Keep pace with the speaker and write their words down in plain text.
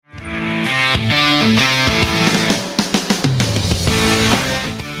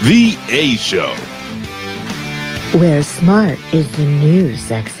The A Show. Where smart is the new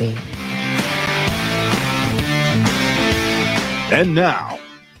sexy. And now,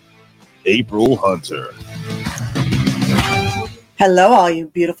 April Hunter. Hello, all you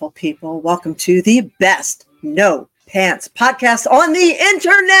beautiful people. Welcome to the best No Pants podcast on the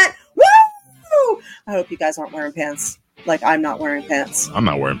internet. Woo! I hope you guys aren't wearing pants like I'm not wearing pants. I'm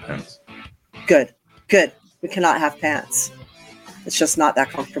not wearing pants. Good. We cannot have pants. It's just not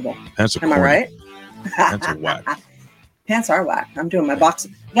that comfortable. Pants are Am corny. I right? Pants are whack. Pants are whack. I'm doing my boxer.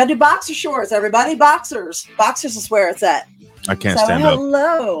 Gotta do boxer shorts, everybody. Boxers. Boxers is where it's at. I can't So stand up.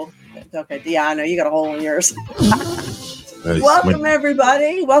 hello. Okay, yeah, I know you got a hole in yours. Welcome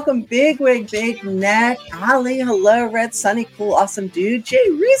everybody. Welcome Big Wig, Big Neck, Ali. Hello, Red Sunny, Cool, Awesome Dude. Jay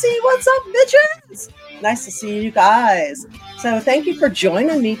Reezy, what's up, bitches? Nice to see you guys. So thank you for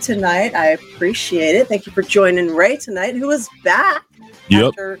joining me tonight. I appreciate it. Thank you for joining Ray tonight, who is back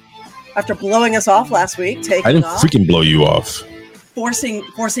after blowing us off last week. I didn't freaking blow you off.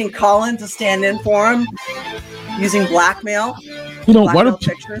 Forcing Colin to stand in for him using blackmail. You know, why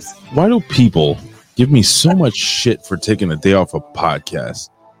do people give me so much shit for taking a day off a podcast?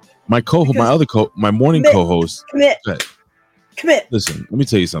 My morning co-host. Commit. Listen, let me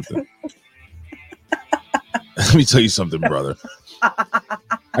tell you something. Let me tell you something, brother.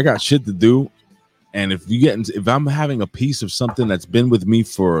 I got shit to do, and if I'm having a piece of something that's been with me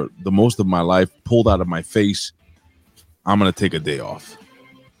for the most of my life pulled out of my face, I'm gonna take a day off.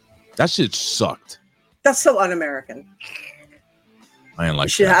 That shit sucked. That's so un-American. I ain't like. You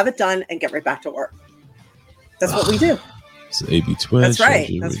should have it done and get right back to work. That's what we do. It's AB Twitch. That's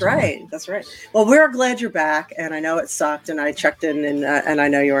right. Well, we're glad you're back, and I know it sucked, and I checked in, and I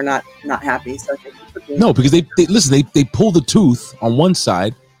know you were not happy. So thank you for doing no, because they pulled a tooth on one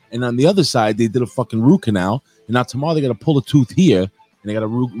side, and on the other side they did a fucking root canal, and now tomorrow they got to pull a tooth here, and they got a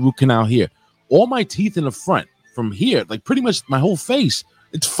root canal here. All my teeth in the front from here, like pretty much my whole face,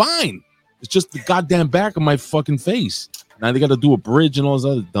 it's fine. It's just the goddamn back of my fucking face. Now they got to do a bridge and all this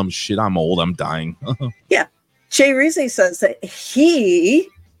other dumb shit. I'm old. I'm dying. Yeah. Jay Reezy says that he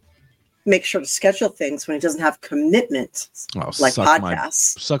makes sure to schedule things when he doesn't have commitments, like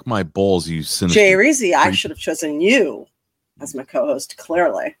podcasts. Suck my balls, you sinister. Jay Reezy, I should have chosen you as my co-host,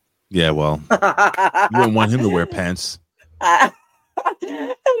 clearly. Yeah, well, you wouldn't want him to wear pants. Hi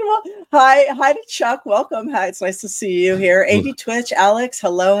to Chuck. Welcome. Hi, it's nice to see you here. AB Twitch, Alex.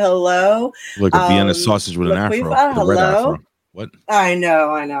 Hello. Look, a Vienna sausage with an afro. Hello. Red afro. What? I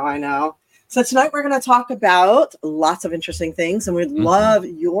know. So tonight we're going to talk about lots of interesting things, and we'd love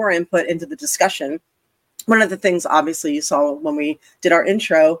your input into the discussion. One of the things, obviously, you saw when we did our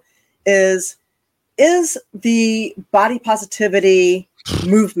intro is the body positivity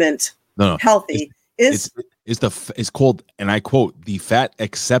movement healthy? It's called, and I quote, the fat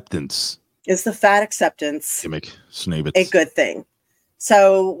acceptance. Is the fat acceptance gimmick a good thing?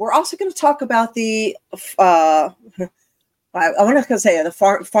 So we're also going to talk about the I want to say the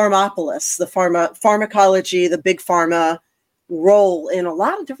pharmapolis, the pharmacology, the big pharma role in a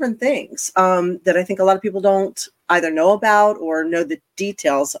lot of different things that I think a lot of people don't either know about or know the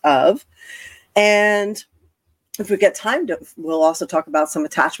details of. And if we get time to, we'll also talk about some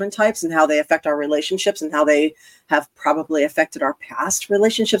attachment types and how they affect our relationships and how they have probably affected our past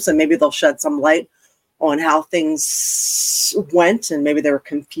relationships. And maybe they'll shed some light on how things went and maybe they were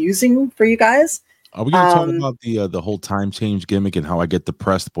confusing for you guys. Are we going to talk about the whole time change gimmick and how I get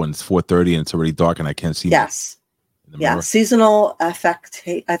depressed when it's 4:30 and it's already dark and I can't see? Yes. Yeah. Seasonal affect.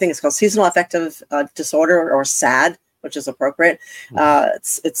 I think it's called seasonal affective disorder, or SAD, which is appropriate.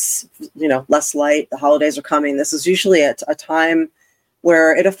 It's less light. The holidays are coming. This is usually a time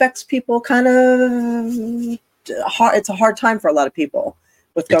where it affects people kind of hard. It's a hard time for a lot of people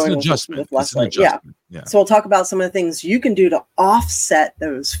with going with less light. Yeah. So we'll talk about some of the things you can do to offset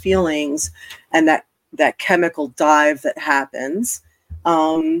those feelings and that chemical dive that happens.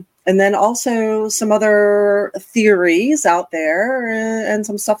 And then also some other theories out there and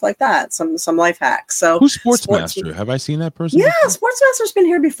some stuff like that. Some life hacks. So who's Sportsmaster? Have I seen that person? Yeah, Sportsmaster's been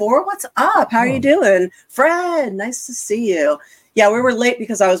here before. What's up? How are you doing? Fred, nice to see you. Yeah, we were late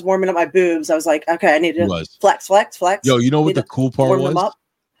because I was warming up my boobs. I was like, okay, I need to flex. Yo, you know what the cool part was?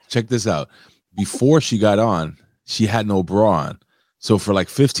 Check this out. Before she got on, she had no bra on. So for like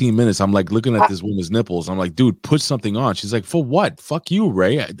 15 minutes, I'm like looking at this woman's nipples. I'm like, dude, put something on. She's like, for what? Fuck you,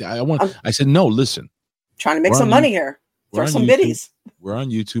 Ray. I said, no, listen. Trying to make some money here. Throw some biddies. We're on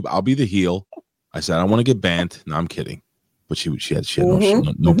YouTube. I'll be the heel. I said, I don't want to get banned. No, I'm kidding. But she had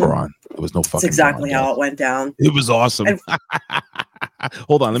no bra on. There was no fucking. That's exactly how it went down. It was awesome.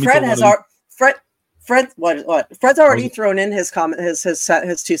 Hold on, let me. Fred's already thrown in his comment,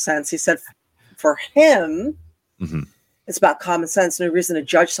 his 2 cents. He said, for him, it's about common sense. No reason to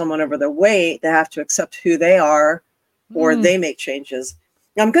judge someone over their weight. They have to accept who they are, or they make changes.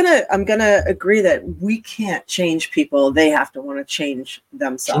 I'm gonna agree that we can't change people. They have to want to change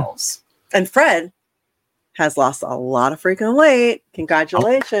themselves. Sure. And Fred has lost a lot of freaking weight.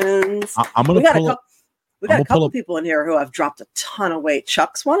 Congratulations! We got a couple people in here who have dropped a ton of weight.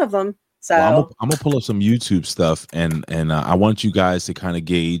 Chuck's one of them. So I'm gonna pull up some YouTube stuff, and I want you guys to kind of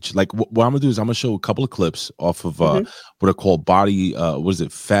gauge. Like what I'm gonna do is I'm gonna show a couple of clips off of what are called body,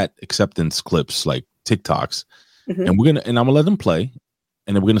 fat acceptance clips, like TikToks, and I'm gonna let them play,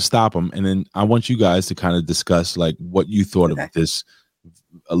 and then we're gonna stop them, and then I want you guys to kind of discuss like what you thought of this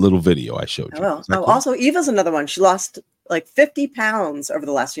a little video I showed you. Cool? Also Eva's another one. She lost like 50 pounds over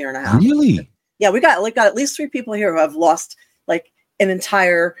the last year and a half. Really? Yeah, we got at least 3 people here who have lost like an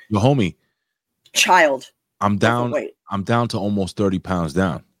entire homie child. I'm down to almost 30 pounds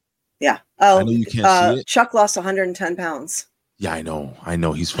down. Yeah. I know you can't see it. Chuck lost 110 pounds. Yeah, I know.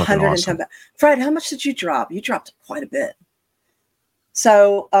 He's fucking 110 awesome. Pounds. Fred, how much did you drop? You dropped quite a bit.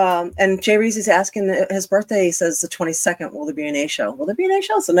 So, and Jay Reezy's asking his birthday. He says the 22nd. Will there be an A show? Will there be an A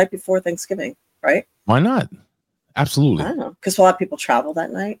show? It's the night before Thanksgiving, right? Why not? Absolutely. I don't know, because we'll have people travel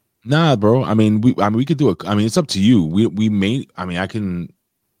that night. Nah, bro. I mean, we could do it. I mean, it's up to you. We may. I mean, I can.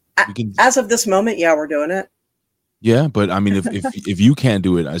 As of this moment, yeah, we're doing it. Yeah, but I mean, if you can't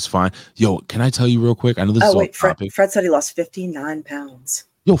do it, it's fine. Yo, can I tell you real quick? I know this is off topic. Fred said he lost 59 pounds.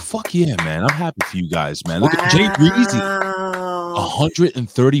 Yo, fuck yeah, man! I'm happy for you guys, man. Look at Jay Breezy,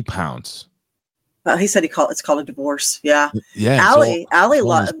 130 pounds. He said it's called a divorce. Yeah, yeah. Allie,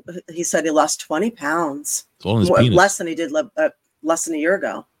 he said he lost 20 pounds. It's all in his penis. Less than he did less than a year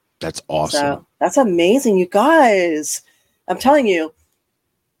ago. That's awesome. So, that's amazing, you guys. I'm telling you,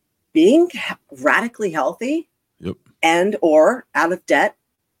 being radically healthy and or out of debt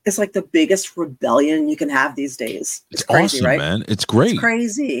is like the biggest rebellion you can have these days. It's crazy, awesome, right? Man. It's great. It's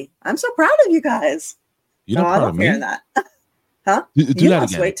crazy. I'm so proud of you guys. You're not proud of me? That. Huh? Do that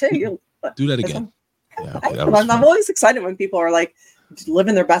again. Weight too. Do that again. Yeah, okay, I'm always excited when people are like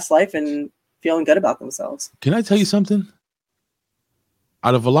living their best life and feeling good about themselves. Can I tell you something?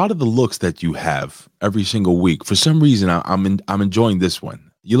 Out of a lot of the looks that you have every single week, for some reason I'm enjoying this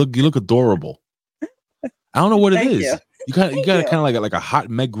one. You look adorable. I don't know what it is. You got kind of like a hot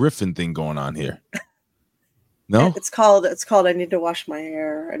Meg Griffin thing going on here. No, it's called I need to wash my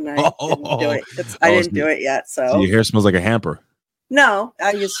hair, and I didn't do it. I didn't do it yet. So your hair smells like a hamper. No,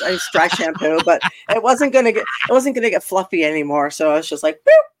 I used dry shampoo, but it wasn't gonna get fluffy anymore. So I was just like,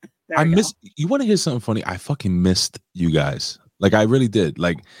 boop. You want to hear something funny? I fucking missed you guys. Like I really did.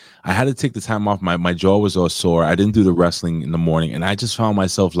 Like I had to take the time off. My jaw was all sore. I didn't do the wrestling in the morning, and I just found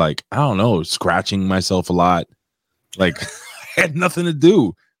myself like, I don't know, scratching myself a lot. Like I had nothing to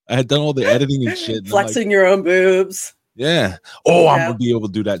do. I had done all the editing and shit. Flexing your own boobs. Yeah. Oh, I'm gonna be able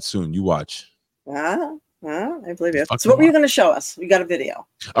to do that soon. You watch. I believe you. So what were you going to show us? We got a video.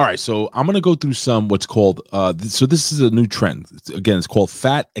 All right. So I'm going to go through what's called, so this is a new trend. Again, it's called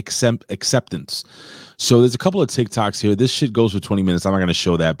fat acceptance. So there's a couple of TikToks here. This shit goes for 20 minutes. I'm not going to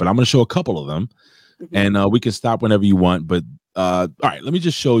show that, but I'm going to show a couple of them. And we can stop whenever you want. But all right, let me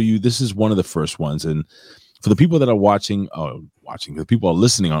just show you. This is one of the first ones. And for the people that are watching, the people are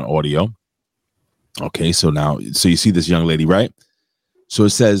listening on audio. Okay. So you see this young lady, right? So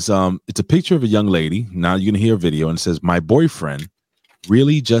it says, it's a picture of a young lady. Now you're going to hear a video, and it says, my boyfriend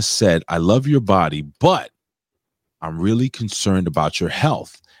really just said, I love your body, but I'm really concerned about your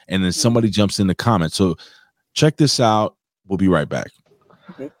health. And then somebody jumps in the comments. So check this out. We'll be right back.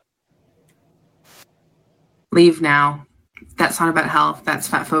 Okay. Leave now. That's not about health. That's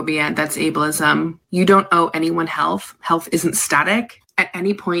fat phobia. That's ableism. You don't owe anyone health. Health isn't static. At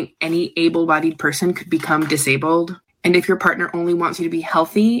any point, any able-bodied person could become disabled. And if your partner only wants you to be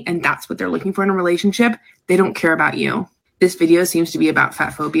healthy and that's what they're looking for in a relationship, they don't care about you. This video seems to be about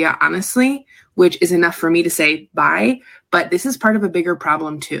fat phobia, honestly, which is enough for me to say bye. But this is part of a bigger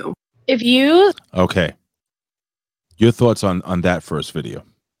problem too. Okay. Your thoughts on that first video?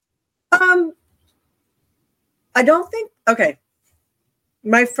 I don't think. Okay.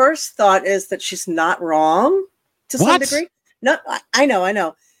 My first thought is that she's not wrong to some degree. No, I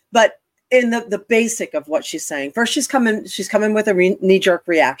know. But in the basic of what she's saying, first she's coming with a knee-jerk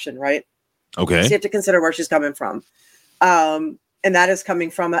reaction, right? Okay. So you have to consider where she's coming from, and that is coming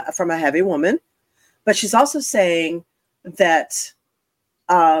from a heavy woman. But she's also saying that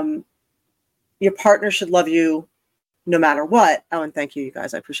your partner should love you no matter what. Oh, and thank you, you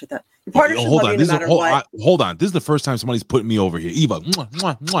guys. I appreciate that. Your partner should love you no matter what. Hold on. This is the first time somebody's putting me over here. Eva, mwah,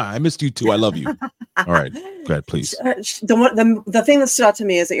 mwah, mwah. I missed you too. I love you. All right, go ahead, please. The thing that stood out to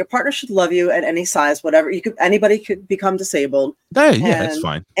me is that your partner should love you at any size, whatever. Anybody could become disabled. Yeah, that's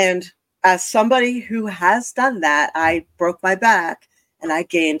fine. And as somebody who has done that, I broke my back and I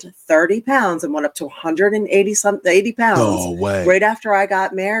gained 30 pounds and went up to 80 pounds. No way. Right after I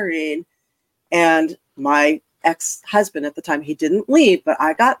got married. And my ex-husband at the time, he didn't leave, but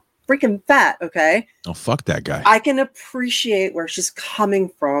I got freaking fat. Okay. Oh, fuck that guy. I can appreciate where she's coming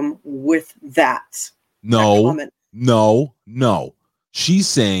from with that. No. She's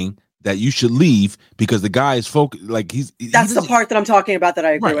saying that you should leave because the guy is focused. Like that's the part that I'm talking about that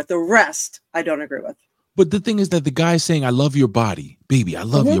I agree with. The rest I don't agree with. But the thing is that the guy's saying, I love your body, baby. I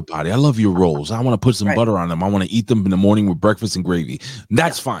love your body. I love your rolls. I want to put some butter on them. I want to eat them in the morning with breakfast and gravy.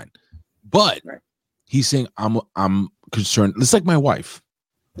 That's fine. But he's saying, I'm concerned. It's like my wife.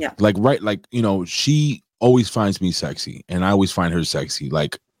 Yeah. Like, she always finds me sexy and I always find her sexy.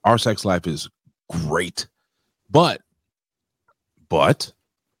 Like, our sex life is great. But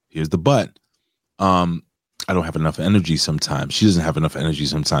here's the but. I don't have enough energy sometimes. She doesn't have enough energy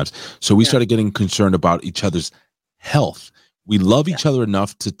sometimes. So we started getting concerned about each other's health. We love each other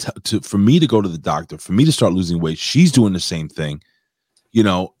enough for me to go to the doctor, for me to start losing weight. She's doing the same thing.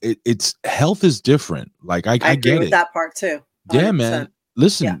 It's health is different. Like I agree get with it. That part too. 100%. Yeah, man.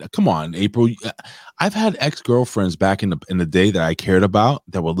 Listen, come on, April. I've had ex-girlfriends back in the day that I cared about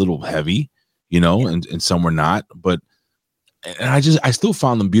that were a little heavy, and some were not. But I still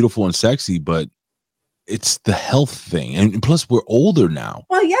found them beautiful and sexy, but it's the health thing. And plus we're older now.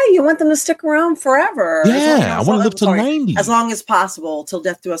 Well, yeah, you want them to stick around forever. Yeah, I want to live to 90. As long as possible, till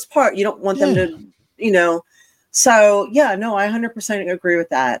death do us part. You don't want them to, So, yeah, no, I 100% agree with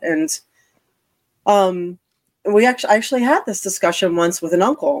that. And I actually had this discussion once with an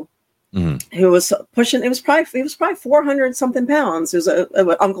uncle who was pushing. He was probably 400 something pounds. He was an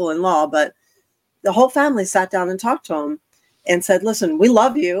uncle-in-law, but the whole family sat down and talked to him and said, "Listen, we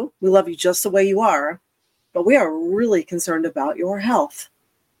love you. We love you just the way you are, but we are really concerned about your health."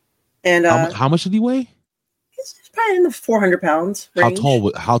 And how much did he weigh? He's probably in the 400 pounds range.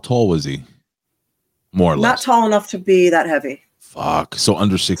 How tall was he? More or less. Not tall enough to be that heavy. Fuck. So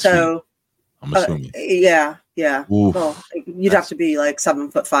under 6 feet. I'm assuming. Yeah. Oof. Well, you'd have to be like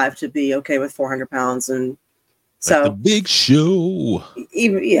 7'5" to be okay with 400 pounds, and so like the Big Show.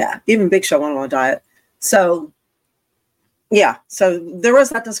 Even Big Show went on a diet. So there was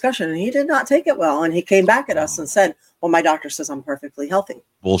that discussion, and he did not take it well, and he came back at us and said, "Well, my doctor says I'm perfectly healthy."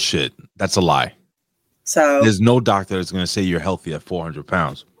 Bullshit. That's a lie. So there's no doctor that's going to say you're healthy at 400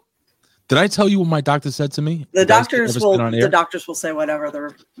 pounds. Did I tell you what my doctor said to me? The doctors will say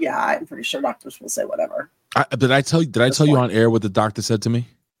whatever. I'm pretty sure doctors will say whatever. Did I tell you on air what the doctor said to me?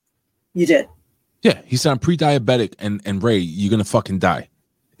 You did. Yeah, he said I'm pre-diabetic, and Ray, you're gonna fucking die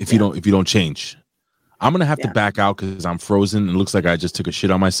if you don't change. I'm gonna have to back out because I'm frozen. It looks like I just took a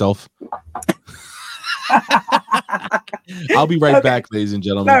shit on myself. I'll be right back, ladies and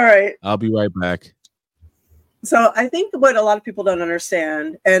gentlemen. All right, I'll be right back. So I think what a lot of people don't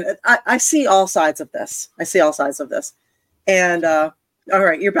understand, and I see all sides of this. And all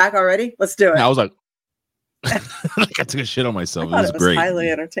right, you're back already? Let's do it. Yeah, I was like I took a shit on myself. It was great. Highly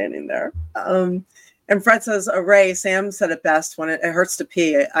entertaining there. And Fred says, Ray, Sam said it best, when it hurts to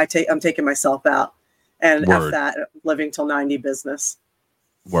pee, I'm taking myself out. And F that, living till 90 business.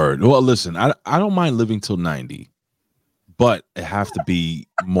 Word. Well, listen, I don't mind living till 90, but it have to be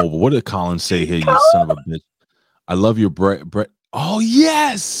mobile. What did Colin say here, you son of a bitch? I love your bread. Oh,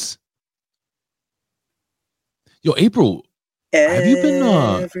 yes. Yo, April, have you been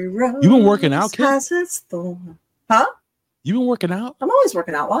working out, kid? Huh? You been working out? I'm always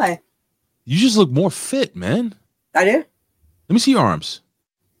working out. Why? You just look more fit, man. I do? Let me see your arms.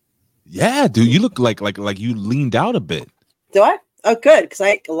 Yeah, dude, you look like you leaned out a bit. Do I? Oh, good, because I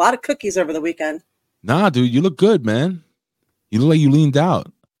ate a lot of cookies over the weekend. Nah, dude, you look good, man. You look like you leaned out.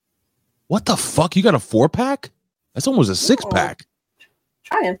 What the fuck? You got a 4-pack? That's almost a 6-pack.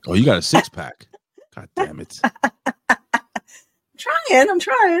 Trying. Oh, you got a 6-pack. God damn it. I'm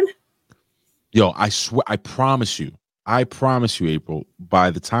trying. Yo, I swear, I promise you, April,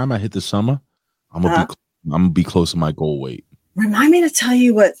 by the time I hit the summer, I'm gonna be close to my goal weight. Remind me to tell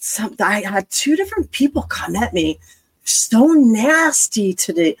you I had 2 different people come at me so nasty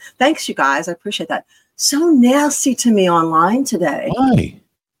today. Thanks, you guys. I appreciate that. So nasty to me online today. Why?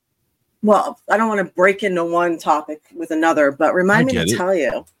 Well, I don't want to break into one topic with another, but remind me to tell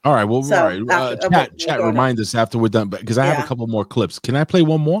you. All right. Well, all right. Chat, remind us after we're done, because I have a couple more clips. Can I play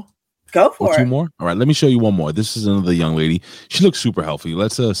one more? Go for it. 2 more? All right. Let me show you one more. This is another young lady. She looks super healthy.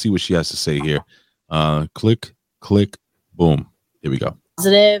 Let's see what she has to say here. Click, boom. Here we go.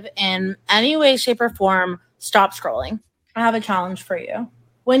 positive in any way, shape, or form, stop scrolling. I have a challenge for you.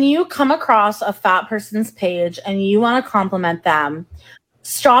 When you come across a fat person's page and you want to compliment them,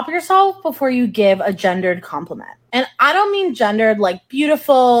 stop yourself before you give a gendered compliment. And I don't mean gendered like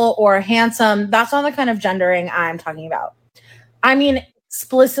beautiful or handsome. That's not the kind of gendering I'm talking about. I mean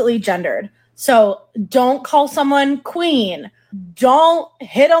explicitly gendered. So don't call someone queen. Don't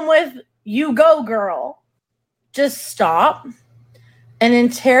hit them with you go girl. Just stop and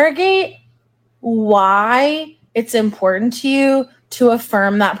interrogate why it's important to you to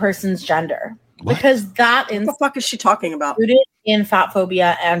affirm that person's gender. What? Because that is What the fuck is she talking about? rooted in fat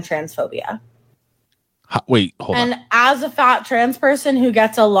phobia and transphobia. Wait, hold on. And as a fat trans person who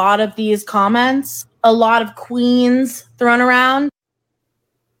gets a lot of these comments, a lot of queens thrown around.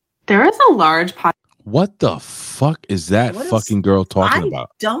 There is a large What the fuck is that What is- fucking girl talking I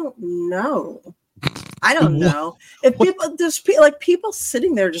about? don't know. I don't What? know. If people, there's people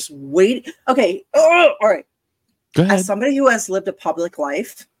sitting there just waiting. Okay. All right. Go ahead. As somebody who has lived a public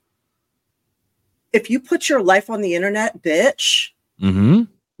life, if you put your life on the internet, bitch, Mm-hmm.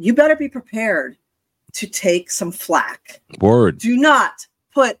 you better be prepared to take some flack. Word. Do not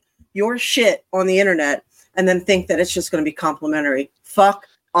put your shit on the internet and then think that it's just going to be complimentary. Fuck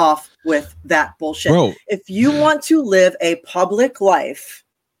off with that bullshit. Bro. If you want to live a public life,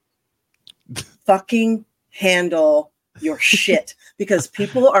 fucking handle your shit, because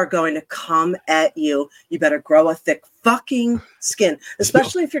people are going to come at you. You better grow a thick fucking skin,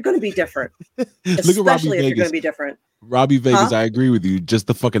 especially if you're going to be different. Look at Especially Robbie if you're going Vegas. to be different. Robbie Vegas, Huh? I agree with you. Just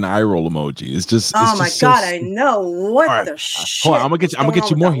the fucking eye roll emoji. It's just. Oh it's my just so god, I know what All right. the shit. Hold on, I'm gonna get you. I'm gonna is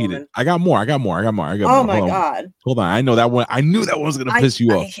get you going more on with that heated. woman. I got more. Oh my Hold on. god, Hold on. I know that one. I knew that one was gonna piss you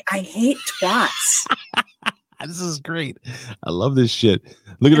off. I hate twats. This is great. I love this shit.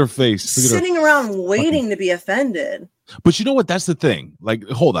 Look at her face. Look at her. Sitting around waiting to be offended. But you know what? That's the thing. Like,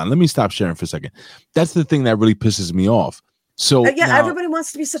 hold on. Let me stop sharing for a second. That's the thing that really pisses me off. So Yeah, now- everybody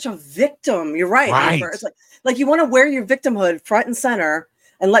wants to be such a victim. You're right. Right. Amber. It's like you want to wear your victimhood front and center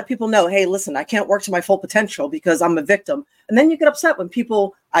and let people know, hey, listen, I can't work to my full potential because I'm a victim. And then you get upset when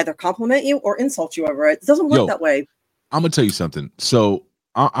people either compliment you or insult you over it. It doesn't work that way. I'm gonna tell you something. So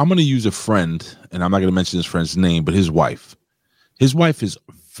I'm gonna use a friend, and I'm not gonna mention his friend's name, but his wife. His wife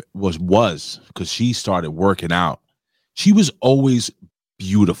was because she started working out. She was always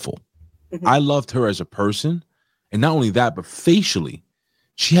beautiful. Mhm. I loved her as a person, and not only that, but facially,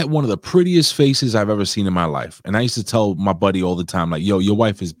 she had one of the prettiest faces I've ever seen in my life. And I used to tell my buddy all the time, like, "Yo, your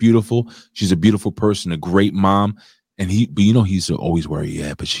wife is beautiful. She's a beautiful person, a great mom." And but you know, he's always worried.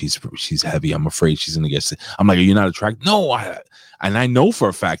 Yeah, but she's heavy. I'm afraid she's gonna get sick. I'm like, "Are you not attracted?" No, and I know for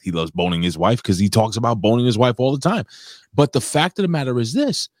a fact he loves boning his wife because he talks about boning his wife all the time. But the fact of the matter is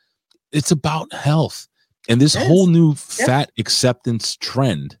this: it's about health, and this whole new fat acceptance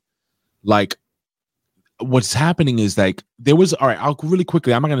trend. Like, what's happening is like there was. All right, I'll really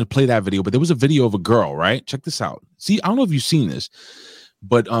quickly. I'm not gonna play that video, but there was a video of a girl. Right, check this out. See, I don't know if you've seen this,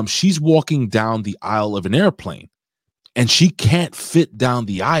 but she's walking down the aisle of an airplane. And she can't fit down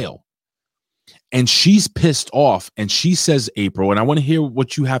the aisle. And she's pissed off. And she says, April, and I want to hear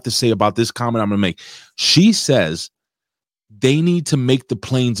what you have to say about this comment I'm going to make. She says they need to make the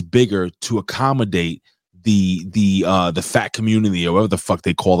planes bigger to accommodate the fat community or whatever the fuck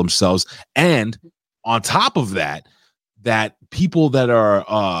they call themselves. And on top of that, that people that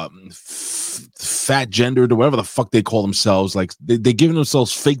are fat gendered or whatever the fuck they call themselves, like they're giving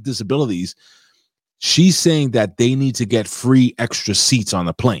themselves fake disabilities. She's saying that they need to get free extra seats on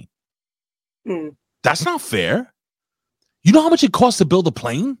the plane. Mm. That's not fair. You know how much it costs to build a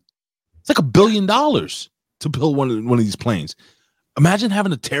plane? It's like $1 billion to build one of these planes. Imagine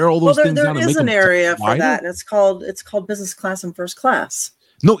having to tear all those things down. There is an area for that, and it's called business class and first class.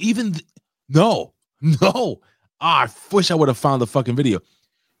 No, no. I wish I would have found the fucking video.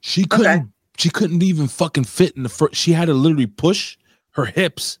 She couldn't even fucking fit in the first. She had to literally push her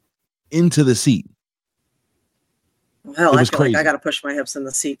hips into the seat. Hell, I was feel crazy. like I got to push my hips in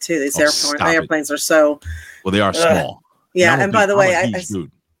the seat too. These stop it. airplanes are so. Well, they are small. Yeah, and by the way,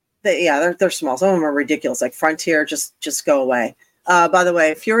 they're small. Some of them are ridiculous. Like Frontier, just go away. By the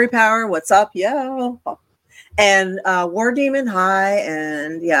way, Fury Power, what's up? Yeah, and War Demon, hi,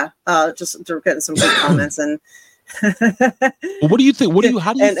 and yeah, just they're getting some good comments. And well, what do you think?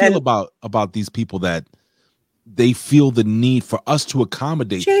 How do you feel about these people that they feel the need for us to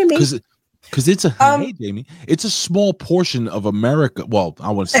accommodate? Jamie. Because it's hey Jamie, it's a small portion of America. Well,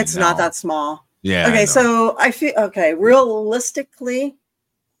 I want to say it's not that small. Yeah. Okay, so I feel realistically,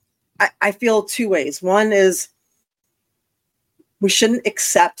 I feel two ways. One is we shouldn't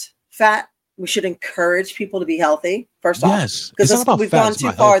accept fat we should encourage people to be healthy, first off. Yes. Because It's not about we've fat, gone it's too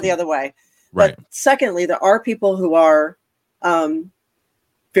about far healthy. the other way. Right. But secondly, there are people who are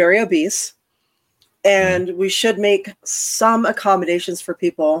very obese, and we should make some accommodations for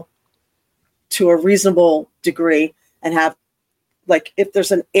people to a reasonable degree and have, like, if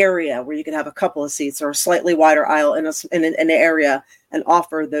there's an area where you can have a couple of seats or a slightly wider aisle in an area and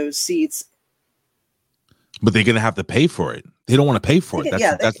offer those seats. But they're going to have to pay for it. They don't want to pay for it.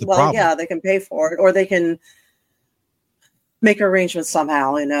 That's the problem. Yeah, they can pay for it, or they can make arrangements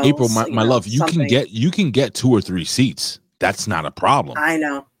somehow. April, my love, you can get 2 or 3 seats. That's not a problem. I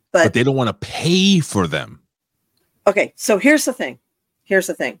know, but they don't want to pay for them. Okay, so here's the thing.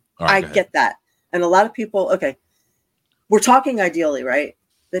 Right, I get that, and a lot of people. Okay, we're talking ideally, right?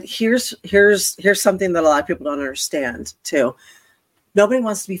 But here's something that a lot of people don't understand too. Nobody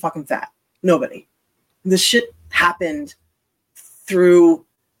wants to be fucking fat. Nobody. This shit happened through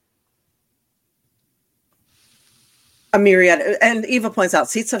a myriad, and Eva points out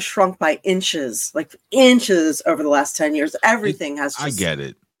seats have shrunk by inches over the last 10 years. Everything has just, I get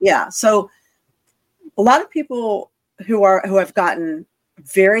it. Yeah. So a lot of people who have gotten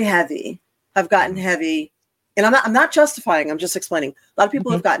very heavy have gotten heavy, and I'm not justifying, I'm just explaining. A lot of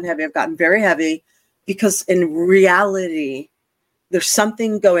people have gotten very heavy because in reality there's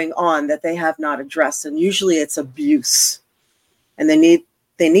something going on that they have not addressed, and usually it's abuse, and they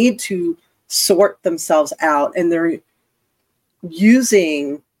need to sort themselves out, and they're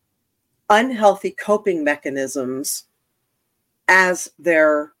using unhealthy coping mechanisms as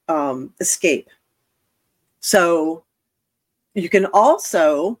their escape. So you can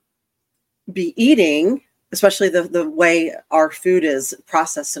also be eating, especially the way our food is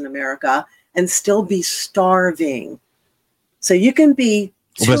processed in America, and still be starving. So you can be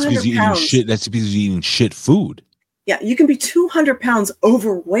 200 pounds. That's because you're eating shit food. Yeah, you can be 200 pounds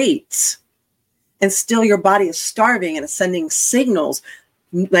overweight, and still your body is starving and it's sending signals.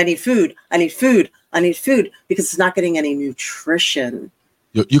 I need food. I need food. I need food, because it's not getting any nutrition.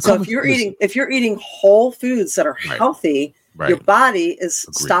 So if you're eating whole foods that are healthy, your body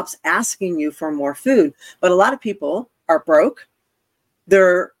stops asking you for more food. But a lot of people are broke.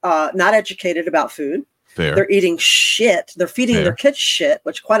 They're not educated about food. Fair. They're eating shit. They're feeding their kids shit,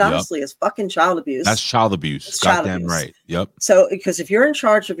 which quite honestly is fucking child abuse. That's child abuse. Goddamn right. Yep. So, because if you're in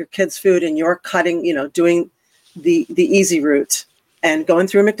charge of your kids' food and you're cutting, doing the easy route and going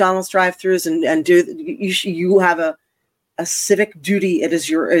through McDonald's drive-thrus and you have a civic duty. It is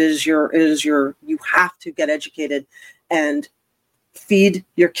your, you have to get educated and feed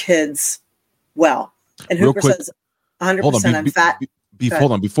your kids well. And Hooper says 100% I'm fat.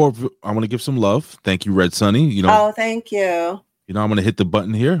 Hold on. Before I want to give some love. Thank you, Red Sunny. Oh, thank you. I'm going to hit the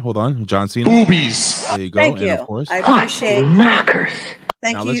button here. Hold on, John Cena. Boobies. There you go. Thank you. Of course, I appreciate. Knockers.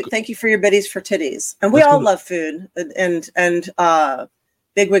 Thank you for your biddies for titties. And we all love food. And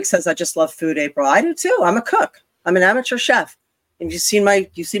Bigwig says I just love food. April, I do too. I'm a cook. I'm an amateur chef. And you've seen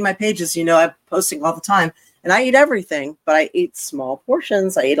my pages. I'm posting all the time. And I eat everything, but I eat small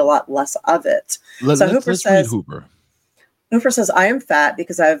portions. I eat a lot less of it. Hooper says, I am fat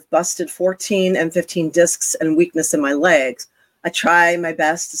because I've busted 14 and 15 discs and weakness in my legs. I try my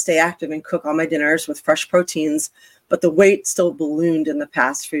best to stay active and cook all my dinners with fresh proteins, but the weight still ballooned in the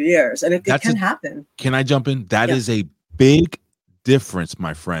past few years. And it can happen. Can I jump in? That is a big difference,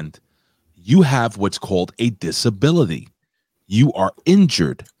 my friend. You have what's called a disability. You are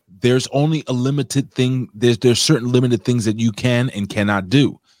injured. There's only a limited thing. There's certain limited things that you can and cannot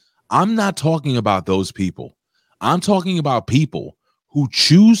do. I'm not talking about those people. I'm talking about people who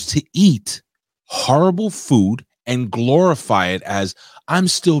choose to eat horrible food and glorify it as I'm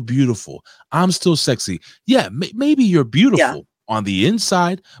still beautiful. I'm still sexy. Yeah, maybe you're beautiful on the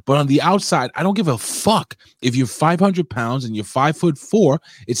inside, but on the outside, I don't give a fuck. If you're 500 pounds and you're 5'4",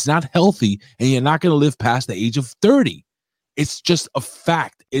 it's not healthy and you're not going to live past the age of 30. It's just a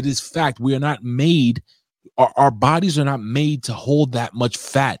fact. It is fact. We are not made, our bodies are not made to hold that much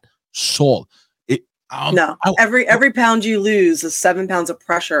fat, salt. No, every pound you lose is 7 pounds of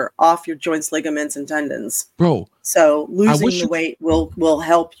pressure off your joints, ligaments, and tendons, bro. So losing the weight will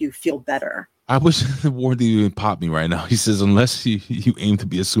help you feel better. I wish the war didn't even pop me right now. He says, unless you aim to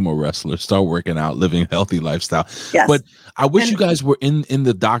be a sumo wrestler, start working out, living a healthy lifestyle. Yes. But I wish you guys were in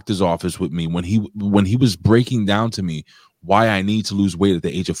the doctor's office with me when he was breaking down to me why I need to lose weight at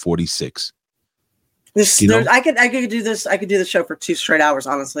the age of 46. I could do this. I could do the show for 2 straight hours,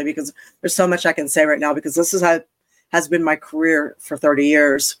 honestly, because there's so much I can say right now, because this is how has been my career for 30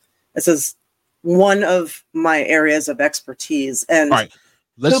 years. This is one of my areas of expertise. And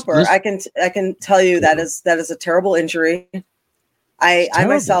Cooper, I can tell you that is a terrible injury. I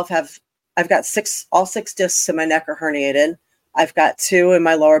myself have I've got all six discs in my neck are herniated. I've got 2 in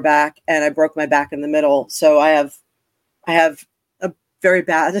my lower back, and I broke my back in the middle. So I have a very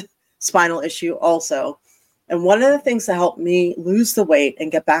bad spinal issue also. And one of the things that helped me lose the weight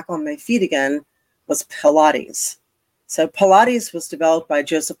and get back on my feet again was Pilates. So Pilates was developed by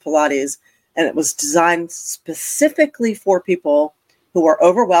Joseph Pilates, and it was designed specifically for people who are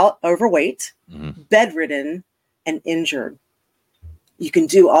overweight, bedridden, and injured. You can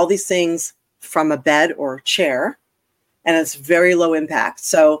do all these things from a bed or a chair, and it's very low impact.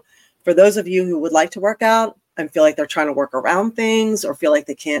 So for those of you who would like to work out and feel like they're trying to work around things or feel like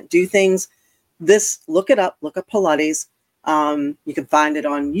they can't do things, look it up, look up Pilates. You can find it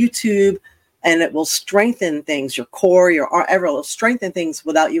on YouTube, and it will strengthen things, your core, your arm, it will strengthen things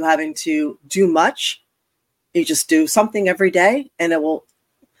without you having to do much. You just do something every day, and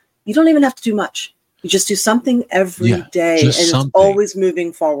you don't even have to do much. You just do something every day, and it's always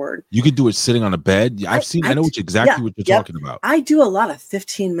moving forward. You could do it sitting on a bed. I know exactly what you're talking about. I do a lot of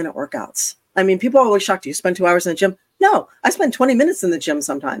 15-minute workouts. I mean, people are always shocked. You spend 2 hours in the gym? No, I spend 20 minutes in the gym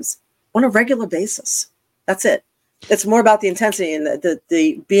sometimes on a regular basis. That's it. It's more about the intensity and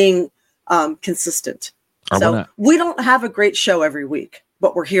the being consistent. We don't have a great show every week,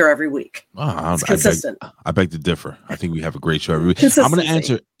 but we're here every week. It's consistent. I beg to differ. I think we have a great show every week. I'm going to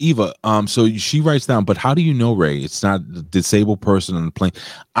answer Eva. So she writes down, but how do you know, Ray? It's not the disabled person on the plane.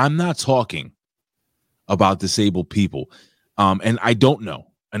 I'm not talking about disabled people. And I don't know.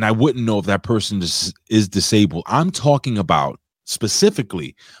 And I wouldn't know if that person is disabled. I'm talking about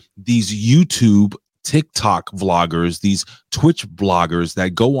specifically these YouTube, TikTok vloggers, these Twitch bloggers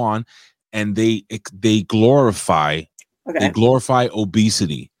that go on and they glorify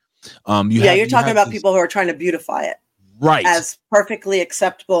obesity. You're talking about people who are trying to beautify it, right? As perfectly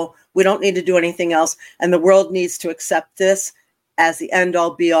acceptable. We don't need to do anything else, and the world needs to accept this as the end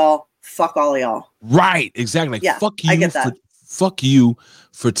all be all. Fuck all y'all. Right? Exactly. Like, fuck you. I get that. Fuck you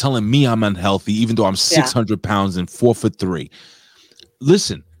for telling me I'm unhealthy, even though I'm 600 pounds and 4'3".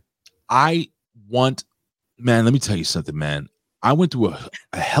 Listen, let me tell you something, man. I went through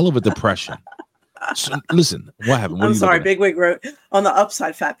a hell of a depression. So, listen, what happened? What I'm sorry, Bigwig wrote, on the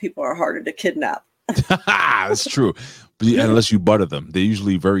upside, fat people are harder to kidnap. That's true. But unless you butter them, they're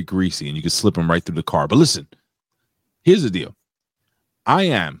usually very greasy and you can slip them right through the car. But listen, here's the deal.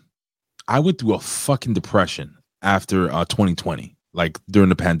 I went through a fucking depression after 2020, like during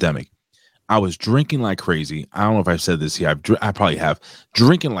the pandemic. I was drinking like crazy. I don't know if I've said this here. I probably have.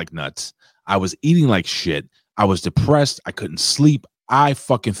 Drinking like nuts. I was eating like shit. I was depressed. I couldn't sleep. I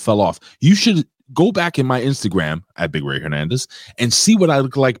fucking fell off. You should go back in my Instagram at Big Ray Hernandez and see what I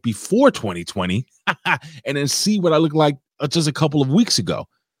look like before 2020 and then see what I look like just a couple of weeks ago.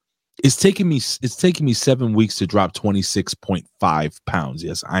 It's taken me 7 weeks to drop 26.5 pounds.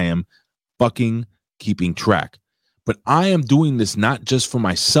 Yes, I am fucking keeping track. But I am doing this not just for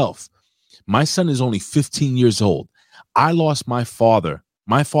myself. My son is only 15 years old. I lost my father.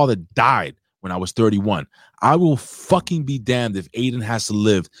 My father died when I was 31. I will fucking be damned if Aiden has to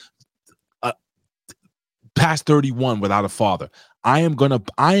live past 31 without a father. I am going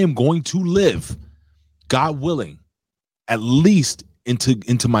to live, God willing, at least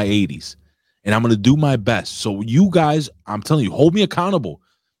into my 80s. And I'm going to do my best. So you guys, I'm telling you, hold me accountable.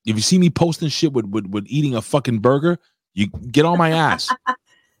 If you see me posting shit with eating a fucking burger, you get on my ass.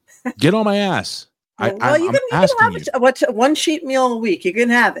 Get on my ass. You can have one cheat meal a week. You can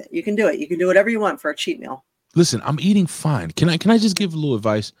have it. You can do it. You can do whatever you want for a cheat meal. Listen, I'm eating fine. Can I just give a little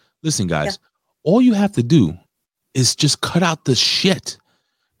advice? Listen, guys, all you have to do is just cut out the shit.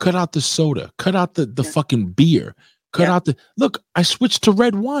 Cut out the soda. Cut out the fucking beer. Cut out look, I switched to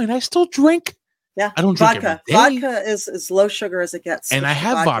red wine. I still drink. Yeah. I don't drink every day. Vodka is as low sugar as it gets. And I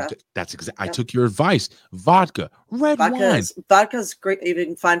have vodka. That's exactly. I took your advice. Vodka, red wine. Vodka is great,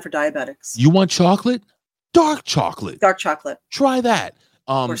 even fine for diabetics. You want chocolate? Dark chocolate. Dark chocolate. Try that.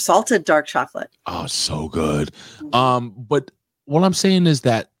 Or salted dark chocolate. Oh, so good. But what I'm saying is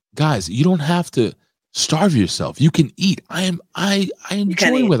that, guys, you don't have to starve yourself. You can eat. I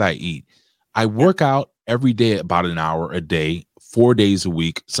enjoy what I eat. I work out every day about an hour a day, 4 days a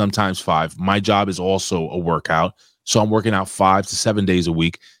week, sometimes 5. My job is also a workout. So I'm working out 5 to 7 days a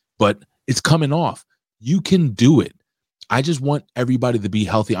week, but it's coming off. You can do it. I just want everybody to be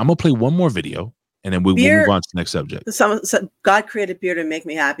healthy. I'm going to play one more video and then we'll move on to the next subject. Someone said, God created beer to make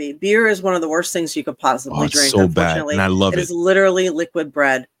me happy. Beer is one of the worst things you could possibly drink. So bad. And I love it. It is literally liquid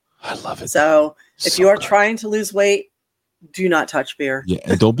bread. I love it. So if you are trying to lose weight, do not touch beer. Yeah,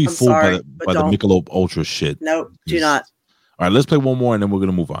 and don't be fooled by the Michelob Ultra shit. No, do not. All right, let's play one more and then we're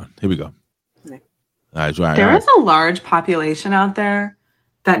going to move on. Here we go. Okay. All right, there is a large population out there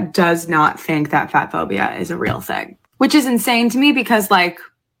that does not think that fat phobia is a real thing, which is insane to me because like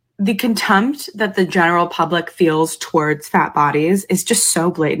the contempt that the general public feels towards fat bodies is just so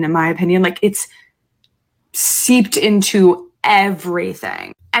blatant, in my opinion. Like it's seeped into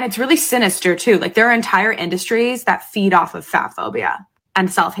everything. And it's really sinister too. Like there are entire industries that feed off of fat phobia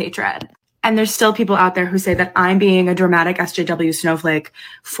and self-hatred. And there's still people out there who say that I'm being a dramatic SJW snowflake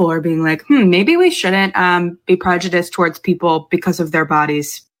for being like, maybe we shouldn't be prejudiced towards people because of their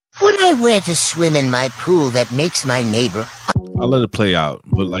bodies. Would I wear to swim in my pool that makes my neighbor? I'll let it play out.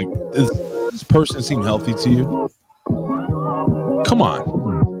 But like, does this person seem healthy to you? Come on.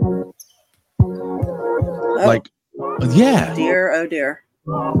 Oh, like, yeah. Dear, oh dear.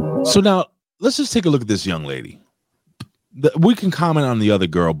 So now let's just take a look at this young lady. We can comment on the other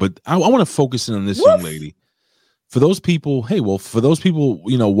girl, but I want to focus in on this young lady. For those people,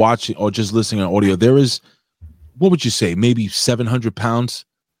 you know, watching or just listening on audio, there is, what would you say, maybe 700 pounds?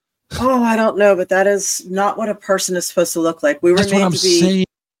 Oh, I don't know, but that is not what a person is supposed to look like. We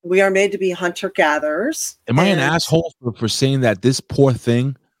are made to be hunter-gatherers. Am I an asshole for saying that this poor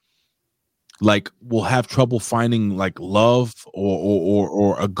thing, like, will have trouble finding like love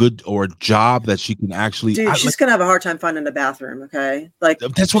or a good or a job that she can actually? Dude, she's gonna have a hard time finding a bathroom. Okay, like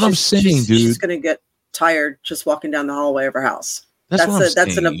that's what I'm saying, dude. She's gonna get tired just walking down the hallway of her house.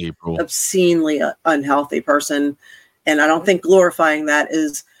 That's an obscenely unhealthy person, and I don't think glorifying that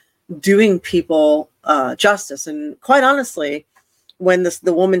is doing people justice. And quite honestly, when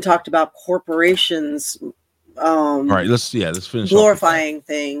the woman talked about corporations, right? Let's finish glorifying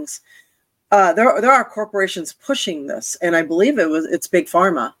things. There are corporations pushing this, and I believe it's Big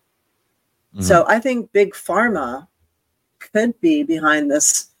Pharma. Mm-hmm. So I think Big Pharma could be behind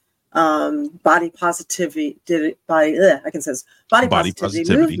this body positivity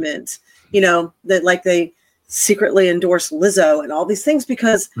movement. You know, that like they secretly endorse Lizzo and all these things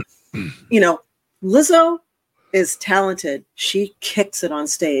because you know, Lizzo is talented. She kicks it on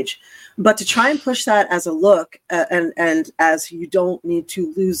stage. But to try and push that as a look and as you don't need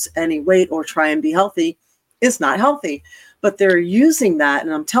to lose any weight or try and be healthy is not healthy. But they're using that.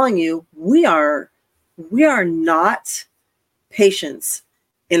 And I'm telling you, we are not patients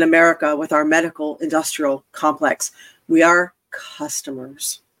in America with our medical industrial complex. We are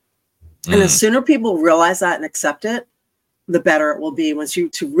customers. And the sooner people realize that and accept it, the better it will be once you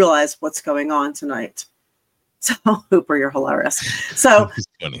to realize what's going on tonight. So Hooper, you're hilarious. So,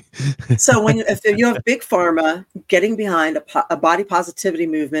 so if you have Big Pharma getting behind a body positivity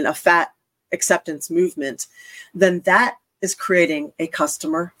movement, a fat acceptance movement, then that is creating a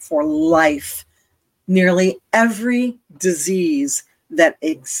customer for life. Nearly every disease that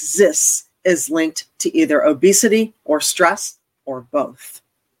exists is linked to either obesity or stress or both.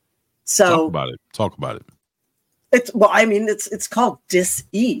 So talk about it. It's called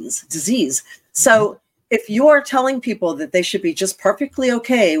disease. So if you are telling people that they should be just perfectly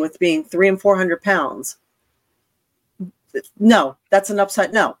okay with being 300 and 400 pounds, no, that's an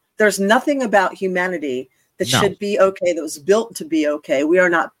upside. No, there's nothing about humanity that should be okay, that was built to be okay. We are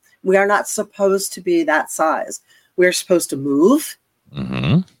not supposed to be that size. We are supposed to move.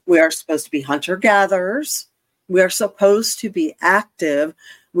 Mm-hmm. We are supposed to be hunter-gatherers. We are supposed to be active.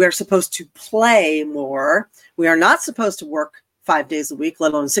 We are supposed to play more. We are not supposed to work 5 days a week,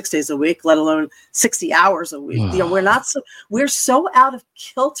 let alone 6 days a week, let alone 60 hours a week. You know, we're so out of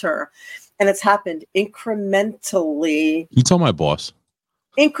kilter, and it's happened incrementally. You tell my boss.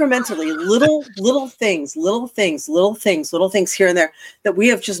 Incrementally, little things here and there that we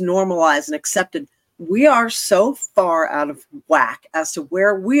have just normalized and accepted. We are so far out of whack as to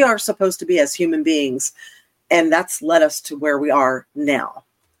where we are supposed to be as human beings. And that's led us to where we are now.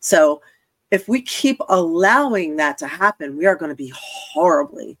 So if we keep allowing that to happen, we are going to be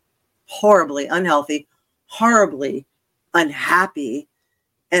horribly, horribly unhealthy, horribly unhappy,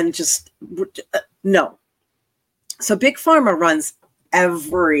 and just no. So Big Pharma runs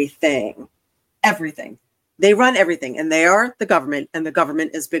everything. They run everything, and they are the government, and the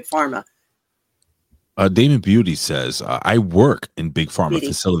government is Big Pharma. Damon Beauty says, I work in Big Pharma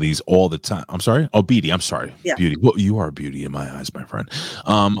facilities all the time. I'm sorry? Oh, Beauty. I'm sorry. Yeah. Beauty. Well, you are Beauty in my eyes, my friend.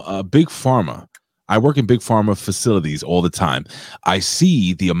 Big Pharma. I work in Big Pharma facilities all the time. I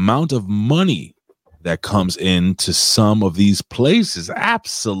see the amount of money that comes into some of these places.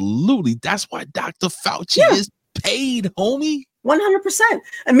 Absolutely. That's why Dr. Fauci is paid, homie. 100%.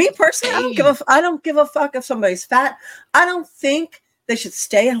 And me personally, I don't give a fuck if somebody's fat. I don't think they should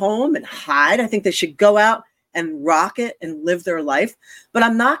stay at home and hide. I think they should go out and rock it and live their life. But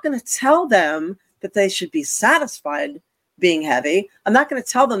I'm not going to tell them that they should be satisfied being heavy. I'm not going to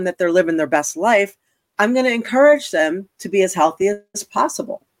tell them that they're living their best life. I'm going to encourage them to be as healthy as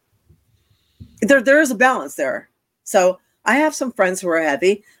possible. There is a balance there. So I have some friends who are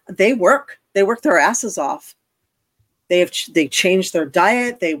heavy. They work their asses off. They change their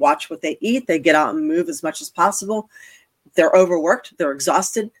diet. They watch what they eat. They get out and move as much as possible. They're overworked. They're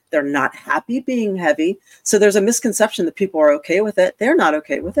exhausted. They're not happy being heavy. So there's a misconception that people are okay with it. They're not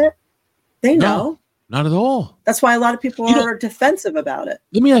okay with it. They know. No, not at all. That's why a lot of people are defensive about it.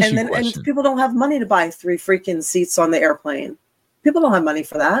 Let me ask you a question. And people don't have money to buy 3 freaking seats on the airplane. People don't have money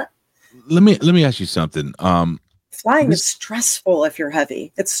for that. Let me ask you something. Flying is stressful if you're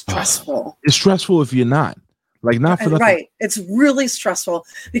heavy. It's stressful. It's stressful if you're not. Like not for nothing. Right. It's really stressful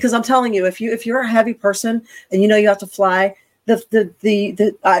because I'm telling you, if you're a heavy person and you know you have to fly,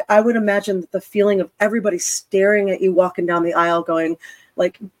 I would imagine that the feeling of everybody staring at you walking down the aisle, going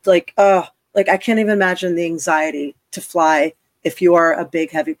like I can't even imagine the anxiety to fly if you are a big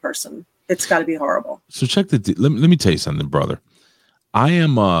heavy person. It's got to be horrible. So let me tell you something, brother. I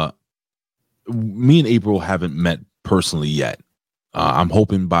am me and April haven't met personally yet. I'm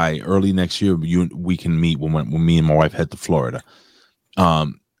hoping by early next year we can meet when me and my wife head to Florida.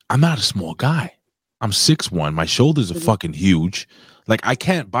 I'm not a small guy. I'm 6'1". My shoulders are fucking huge. Like I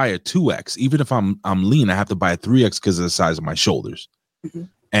can't buy a 2X. Even if I'm lean, I have to buy a 3X because of the size of my shoulders. Mm-hmm.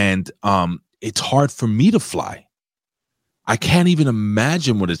 And it's hard for me to fly. I can't even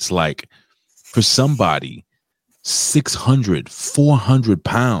imagine what it's like for somebody 600, 400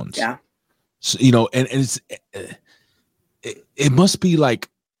 pounds. Yeah. So, and it's it must be like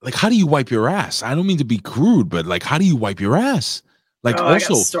how do you wipe your ass? I don't mean to be crude, but like how do you wipe your ass? Like also I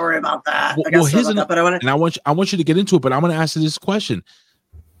got a story about that. I want you to get into it, but I'm going to ask you this question.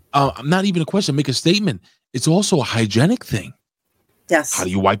 Not even a question, make a statement. It's also a hygienic thing. Yes. How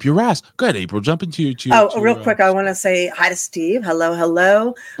do you wipe your ass? Go ahead, April. Jump into your real quick. I want to say hi to Steve.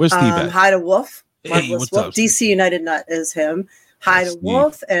 Hello. Where's Steve at? Hi to Wolf. Hey, what's Wolf. up, DC United Nut is him. Hi to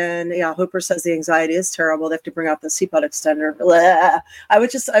Wolf. And Hooper says the anxiety is terrible. They have to bring out the seatbelt extender. Blah. I would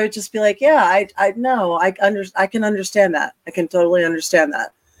just be like, yeah, I know. I can understand that. I can totally understand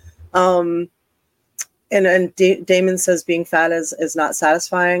that. And Damon says being fat is not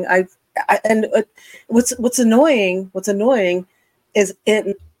satisfying. What's annoying is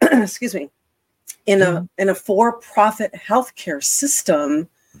in excuse me, in a for-profit healthcare system,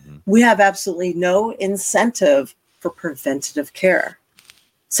 we have absolutely no incentive for preventative care.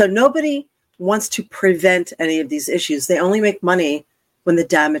 So nobody wants to prevent any of these issues. They only make money when the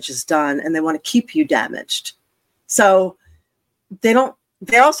damage is done, and they want to keep you damaged. So they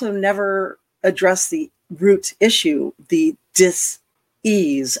also never address the root issue, the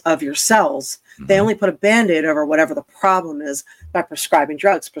dis-ease of your cells. Mm-hmm. They only put a Band-Aid over whatever the problem is by prescribing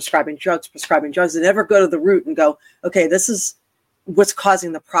drugs. They never go to the root and go, okay, this is what's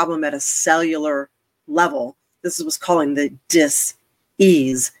causing the problem at a cellular level. This is what's causing the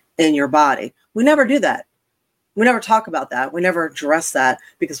dis-ease in your body. We never do that. We never talk about that. We never address that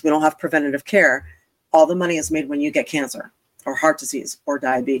because we don't have preventative care. All the money is made when you get cancer or heart disease or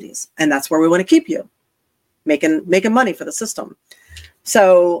diabetes. And that's where we want to keep you, making money for the system.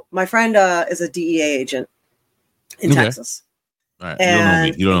 So my friend is a DEA agent in Texas. All right.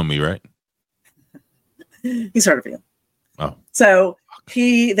 And you don't know me, right? He's heard of you. Oh. So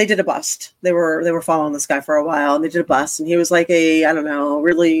they did a bust. They were following this guy for a while, and they did a bust, and he was like a, I don't know,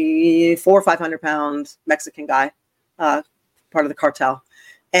 really 400 or 500 pound Mexican guy, part of the cartel.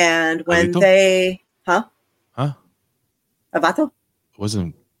 And when they, a vato?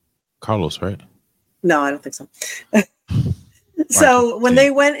 Wasn't Carlos, right? No, I don't think so. So when they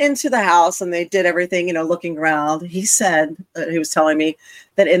went into the house and they did everything, looking around, he said, he was telling me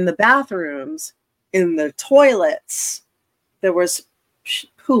that in the bathrooms, in the toilets, there was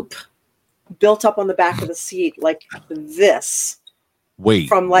poop built up on the back of the seat like this. Wait,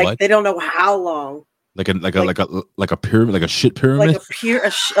 from like what? They don't know how long. Like a pyramid, like a shit pyramid, like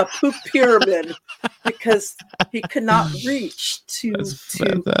a poop pyramid, because he could not reach to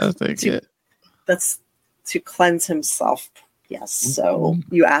cleanse himself. Yes. So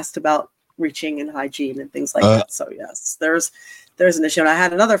you asked about reaching and hygiene and things like that. So yes, there's an issue. And I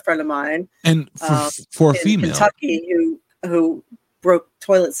had another friend of mine, and for a female, Kentucky, who broke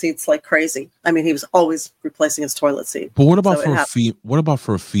toilet seats like crazy. I mean, he was always replacing his toilet seat. But what about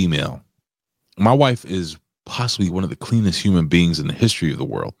for a female? My wife is possibly one of the cleanest human beings in the history of the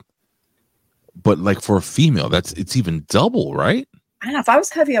world. But like for a female, it's even double, right? I don't know. If I was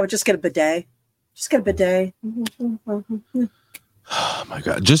heavy, I would just get a bidet. Oh my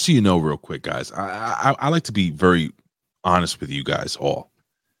God. Just so you know, real quick, guys, I like to be very honest with you guys all.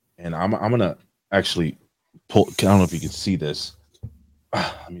 And I'm going to actually pull, I don't know if you can see this.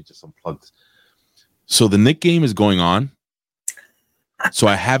 Let me just unplug this. So the Knick game is going on. So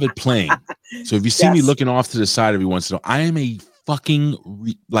I have it playing. So if you see me looking off to the side every once in a while, I am a fucking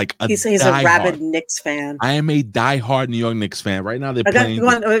he's a rabid Knicks fan. I am a diehard New York Knicks fan. Right now they're playing.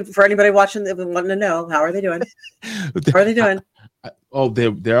 For anybody watching, wanting to know, how are they doing? How are they doing?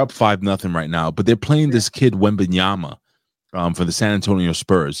 They're up 5-0 right now, but they're playing this kid Wembanyama for the San Antonio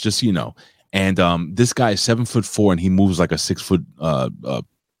Spurs. Just so you know, and this guy is 7'4" and he moves like a 6 foot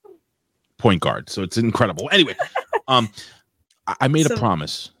point guard. So it's incredible. Anyway, I made a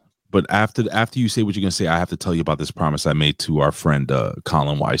promise. But after you say what you're gonna say, I have to tell you about this promise I made to our friend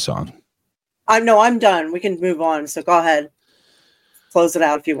Colin Wysong. I'm done. We can move on. So go ahead, close it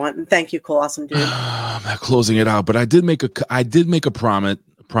out if you want. And thank you, cool, awesome dude. I'm not closing it out, but I did make a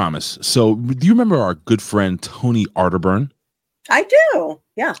promise. So do you remember our good friend Tony Arterburn? I do.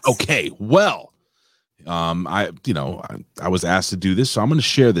 Yes. Okay. Well, I was asked to do this, so I'm going to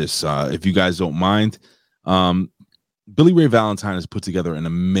share this if you guys don't mind. Billy Ray Valentine has put together an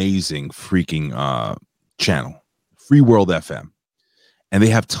amazing freaking channel, Free World FM. And they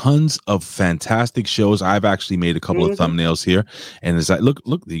have tons of fantastic shows. I've actually made a couple of thumbnails here. And as I look,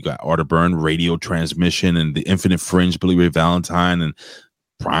 you got Arterburn, Radio Transmission, and The Infinite Fringe, Billy Ray Valentine, and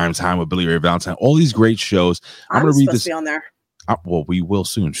Prime Time with Billy Ray Valentine. All these great shows. I'm going to read this. To be on there. Well, we will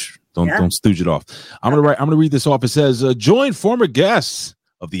soon. Don't stooge it off. I'm gonna read this off. It says, join former guests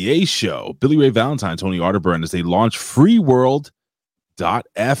of the A Show, Billy Ray Valentine, Tony Arterburn, as they launch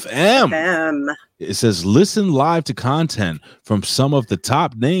freeworld.fm. It says, listen live to content from some of the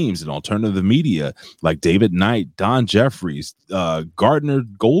top names in alternative media like David Knight, Don Jeffries, Gardner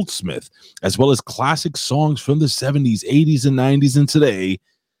Goldsmith, as well as classic songs from the 70s, 80s, and 90s, and today.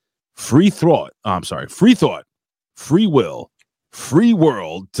 Free Thought, Free Will,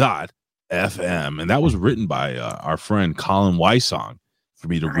 freeworld.fm. And that was written by our friend Colin Wysong for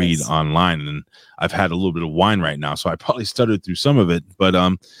me to read online, and I've had a little bit of wine right now, so I probably stuttered through some of it, but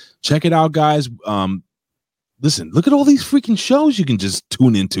check it out, guys. Listen, look at all these freaking shows you can just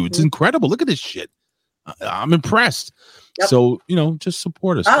tune into. It's incredible. Look at this shit. I'm impressed. Yep. So, just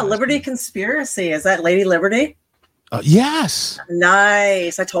support us. Guys. Liberty Conspiracy. Is that Lady Liberty? Yes.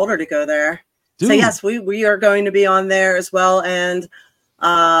 Nice. I told her to go there. Dude. So yes, we are going to be on there as well, and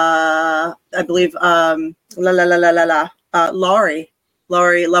I believe Laurie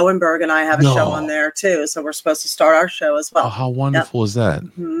Lowenberg and I have a show on there too. So we're supposed to start our show as well. Oh, how wonderful is that?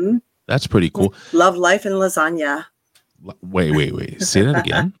 Mm-hmm. That's pretty cool. Love, Life, and Lasagna. Wait. Say that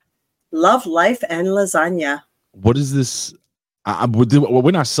again. Love, Life, and Lasagna. What is this?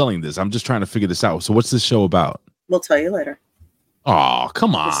 We're not selling this. I'm just trying to figure this out. So what's this show about? We'll tell you later. Oh,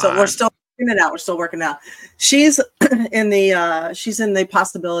 come on. We're still working it out. We're still working it out. She's in the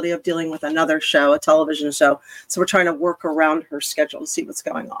possibility of dealing with another show, a television show. So we're trying to work around her schedule to see what's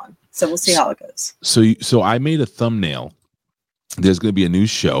going on. So we'll see how it goes. So I made a thumbnail. There's going to be a new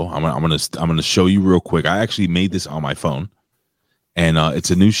show. I'm gonna show you real quick. I actually made this on my phone, and it's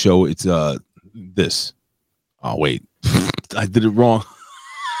a new show. It's this. Oh wait, I did it wrong.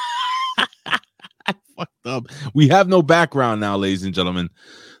 I fucked up. We have no background now, ladies and gentlemen.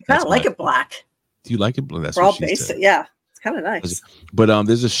 I kind of like it black. Do you like it black? That's we're what all she basic. said. Yeah, it's kind of nice. But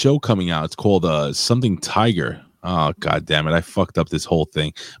there's a show coming out. It's called something Tiger. Oh god damn it! I fucked up this whole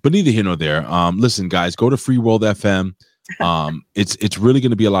thing. But neither here nor there. Listen, guys, go to Free World FM. It's really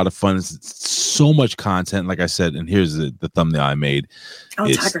going to be a lot of fun. It's so much content, like I said. And here's the thumbnail I made. Oh,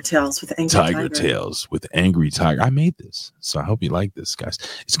 it's Tiger Tales with Angry Tiger. Tales with Angry Tiger. I made this, so I hope you like this, guys.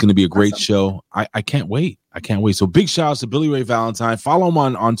 It's going to be a great show. I can't wait. So big shout outs to Billy Ray Valentine. Follow him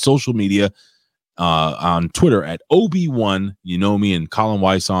on social media, on Twitter at OB1. You know me, and Colin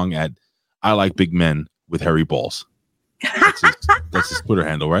Wysong at I Like Big Men with Hairy Balls. That's his Twitter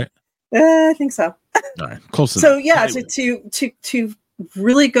handle, right? I think so. All right, close enough. So yeah, anyway. to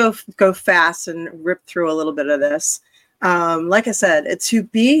really go fast and rip through a little bit of this. Like I said, to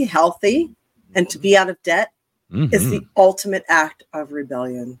be healthy and to be out of debt is the ultimate act of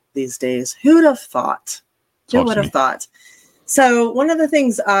rebellion these days. Who'd have thought? Who would have thought? So one of the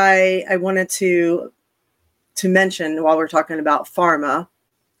things I wanted to mention while we're talking about pharma,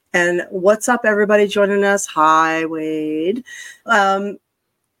 and what's up, everybody joining us? Hi, Wade.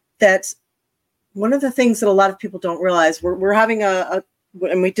 That one of the things that a lot of people don't realize, we're having and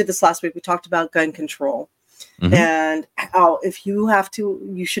we did this last week, we talked about gun control. And if you have to,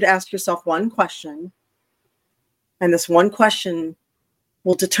 you should ask yourself one question. And this one question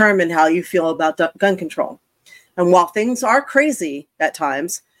will determine how you feel about gun control. And while things are crazy at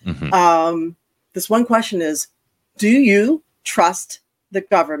times, this one question is, do you trust the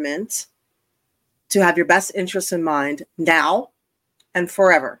government to have your best interests in mind now and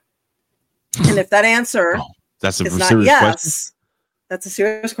forever? And if that answer that's a is not serious yes, question. that's a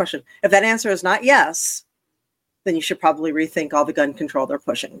serious question. If that answer is not yes, then you should probably rethink all the gun control they're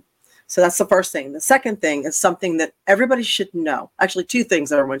pushing. So that's the first thing. The second thing is something that everybody should know. Actually, two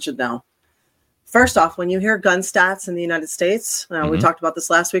things everyone should know. First off, when you hear gun stats in the United States, we talked about this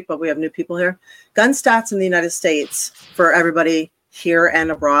last week, but we have new people here. Gun stats in the United States for everybody here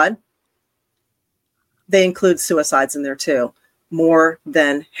and abroad, they include suicides in there too. More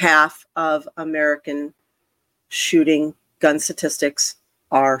than half of American shooting gun statistics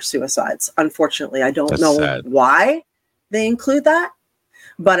are suicides. Unfortunately, I don't know why they include that,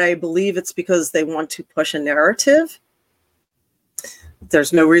 but I believe it's because they want to push a narrative.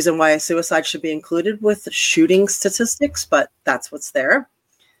 There's no reason why suicide should be included with shooting statistics, but that's what's there.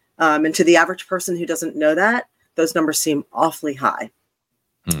 And to the average person who doesn't know that, those numbers seem awfully high.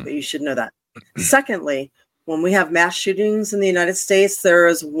 But you should know that. Secondly, when we have mass shootings in the United States, there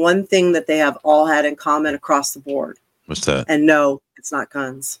is one thing that they have all had in common across the board. What's that? And no, it's not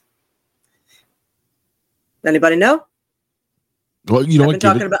guns. Anybody know? Well, you know I've been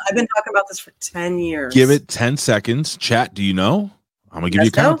talking about this for 10 years. Give it 10 seconds. Chat, do you know? I'm going to give you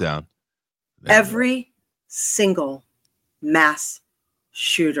a countdown. Every single mass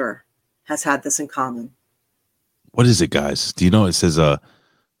shooter has had this in common. What is it, guys? Do you know? It says, no,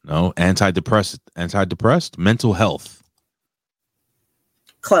 antidepressed, mental health.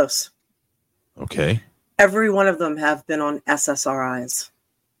 Close. Okay. Every one of them have been on SSRIs.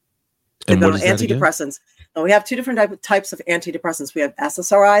 They've been on antidepressants. And we have two different types of antidepressants. We have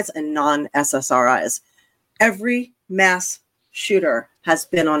SSRIs and non-SSRIs. Every mass shooter has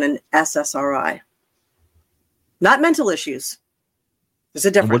been on an SSRI. Not mental issues. There's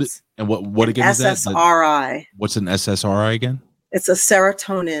a difference. And what again is that? SSRI. What's an SSRI again? It's a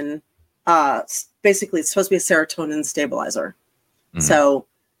serotonin. Basically, it's supposed to be a serotonin stabilizer. Mm-hmm. So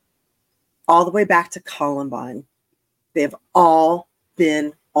all the way back to Columbine, they've all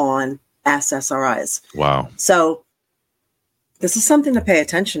been on SSRIs. Wow. So this is something to pay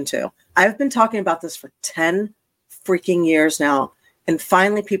attention to. I've been talking about this for 10 freaking years now, and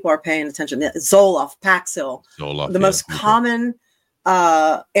finally people are paying attention. Zoloft, Paxil, the most common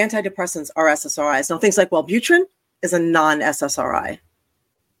antidepressants are SSRIs. Now things like Wellbutrin is a non-SSRI.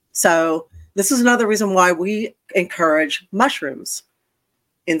 So this is another reason why we encourage mushrooms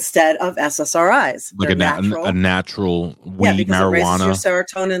instead of SSRIs. Like a natural weed, because marijuana. It raises your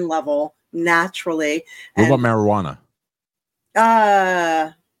serotonin level naturally. What about marijuana?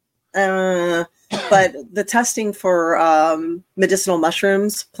 But the testing for medicinal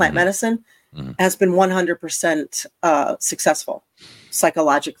mushrooms, plant medicine, has been 100% successful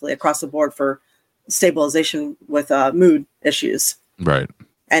psychologically across the board for stabilization with mood issues. Right.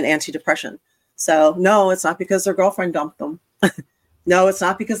 And antidepressant. So no, it's not because their girlfriend dumped them. No, it's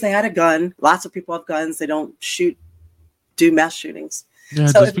not because they had a gun. Lots of people have guns. They don't do mass shootings. Yeah,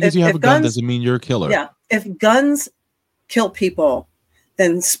 so just because you have a gun doesn't mean you're a killer. Yeah. If guns kill people,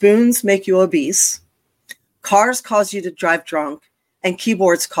 then spoons make you obese. Cars cause you to drive drunk. And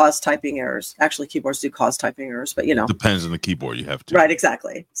keyboards cause typing errors. Actually, keyboards do cause typing errors, but Depends on the keyboard you have to. Right,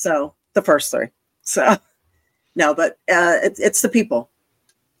 exactly. So the first three. So no, but it's the people.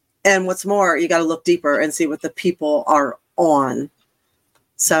 And what's more, you got to look deeper and see what the people are on.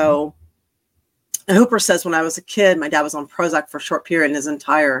 So Hooper says, when I was a kid, my dad was on Prozac for a short period and his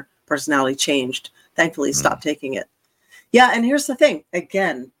entire personality changed. Thankfully, he stopped taking it. Yeah, and here's the thing.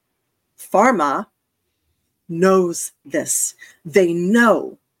 Again, pharma knows this. They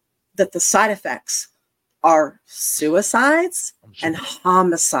know that the side effects are suicides and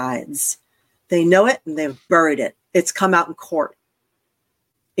homicides. They know it and they've buried it. It's come out in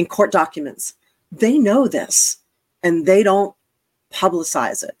court documents. They know this and they don't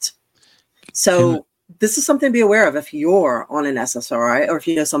publicize it. So this is something to be aware of if you're on an SSRI or if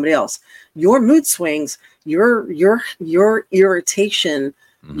you know somebody else. Your mood swings, your irritation,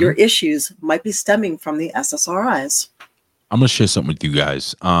 your issues might be stemming from the SSRIs. I'm going to share something with you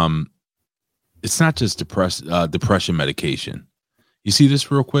guys. It's not just depression medication. You see this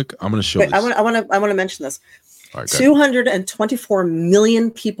real quick? I'm going to show this. I want to mention this. Right, 224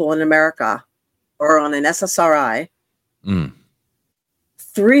 million people in America are on an SSRI.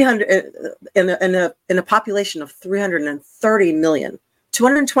 300 in a population of 330 million.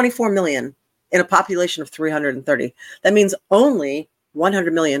 224 million in a population of 330. That means only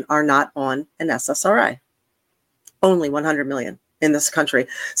 100 million are not on an SSRI. Only 100 million in this country.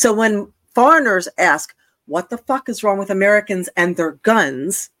 So when foreigners ask, what the fuck is wrong with Americans and their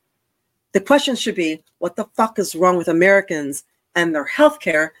guns? The question should be, what the fuck is wrong with Americans and their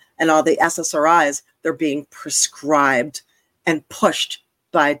healthcare and all the SSRIs they're being prescribed and pushed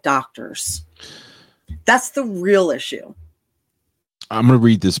by doctors. That's the real issue. I'm going to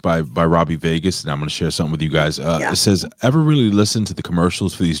read this by Robbie Vegas, and I'm going to share something with you guys. It says, ever really listen to the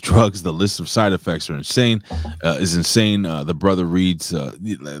commercials for these drugs? The list of side effects are insane. Is insane. The brother reads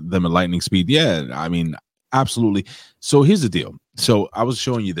them at lightning speed. Yeah, I mean, absolutely. So here's the deal. So I was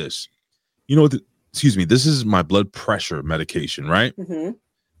showing you this. You know, excuse me, this is my blood pressure medication, right? Mm-hmm.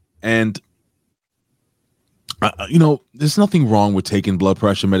 And, you know, there's nothing wrong with taking blood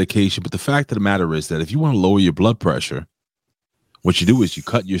pressure medication, but the fact of the matter is that if you want to lower your blood pressure, what you do is you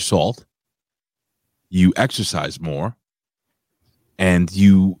cut your salt, you exercise more, and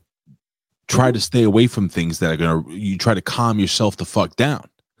you try to stay away from things that are you try to calm yourself the fuck down.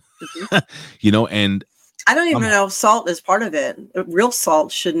 Mm-hmm. You know, and I don't even know if salt is part of it. Real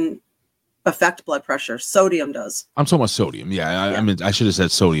salt shouldn't affect blood pressure. Sodium does. I'm talking about sodium. Yeah. I mean, I should have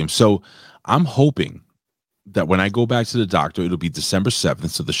said sodium. So I'm hoping that when I go back to the doctor, it'll be December 7th.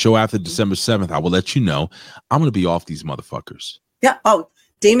 So the show after December 7th, I will let you know. I'm going to be off these motherfuckers. Yeah. Oh,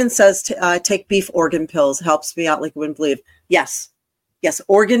 Damon says take beef organ pills. Helps me out like you wouldn't believe. Yes. Yes.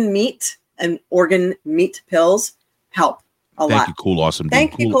 Organ meat and organ meat pills help a lot. Thank you, cool, awesome dude.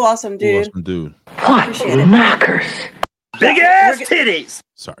 Thank you, cool, awesome dude. Cool, awesome dude. What knockers? Big ass titties.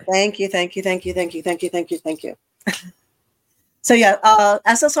 Sorry. Thank you. So yeah,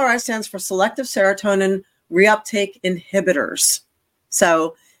 SSRI stands for selective serotonin reuptake inhibitors.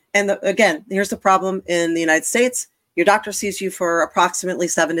 So, and again, here's the problem in the United States. Your doctor sees you for approximately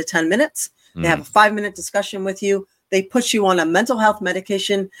 7 to 10 minutes. They have a 5-minute discussion with you. They put you on a mental health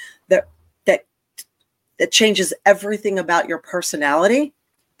medication that changes everything about your personality,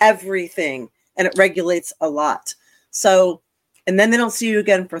 everything, and it regulates a lot. So, and then they don't see you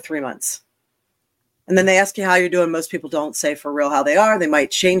again for 3 months. And then they ask you how you're doing. Most people don't say for real how they are. They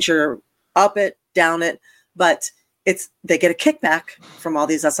might change your up it, down it, but they get a kickback from all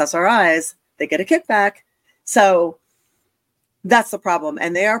these SSRIs. They get a kickback. So that's the problem.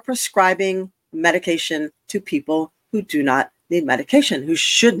 And they are prescribing medication to people who do not need medication, who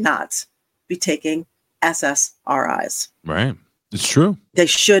should not be taking SSRIs. Right. It's true. They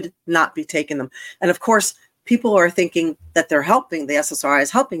should not be taking them. And of course, people are thinking that they're helping, the SSRI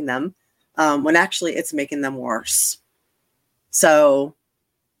is helping them, when actually it's making them worse. So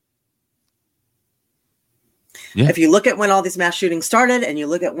if you look at when all these mass shootings started, and you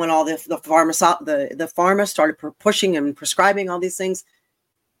look at when all the pharma started pushing and prescribing all these things,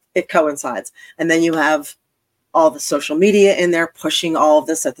 it coincides. And then you have all the social media in there pushing all of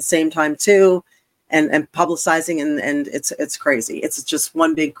this at the same time too, and publicizing, and it's crazy. It's just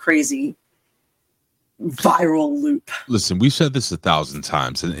one big crazy viral loop. Listen, we've said this 1,000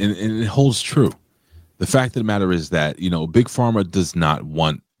 times, and it holds true. The fact of the matter is that, you know, Big Pharma does not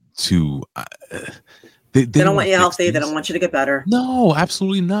want to. They don't want you healthy. They don't want you to get better. No,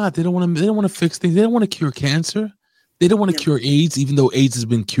 absolutely not. They don't want to. They don't want to fix things. They don't want to cure cancer. They don't want to cure AIDS, even though AIDS has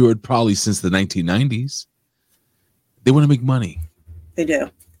been cured probably since the 1990s. They want to make money. They do.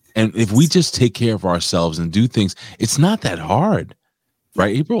 And if we just take care of ourselves and do things, it's not that hard,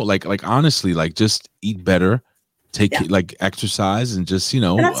 right, April? Like honestly, like just eat better, like exercise, and just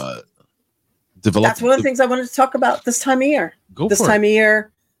develop. That's one of the things I wanted to talk about this time of year. This time of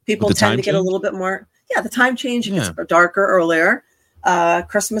year, people tend to get a little bit more. Yeah, the time change. It gets darker earlier.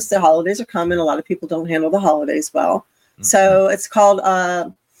 Christmas, the holidays are coming. A lot of people don't handle the holidays well. Mm-hmm. So it's called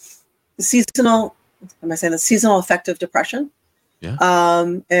seasonal. Am I saying the seasonal affective depression? Yeah.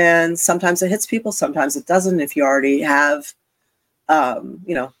 And sometimes it hits people. Sometimes it doesn't. If you already have,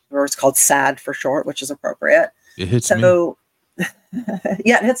 or it's called SAD for short, which is appropriate. It hits me.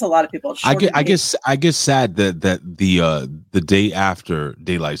 Yeah, it hits a lot what people. I get sad that the day after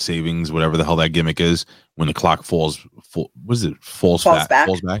daylight savings, whatever the hell that gimmick is, when the clock falls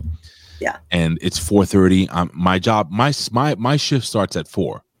back. Yeah, and it's 4:30. My job, my shift starts at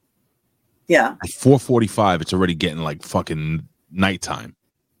 4. Yeah, at 4:45, it's already getting like fucking nighttime,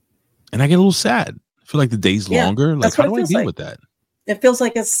 and I get a little sad. I feel like the day's longer. Like, how do I deal with that? It feels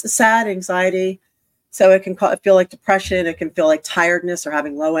like it's sad, anxiety. So it can feel like depression. It can feel like tiredness or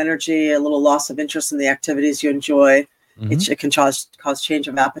having low energy, a little loss of interest in the activities you enjoy. Mm-hmm. It can cause change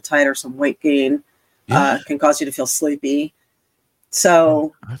of appetite or some weight gain. It can cause you to feel sleepy.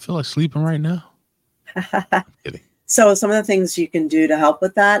 So I feel like sleeping right now. I'm kidding. So some of the things you can do to help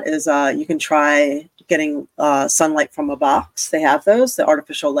with that is you can try getting sunlight from a box. They have those, the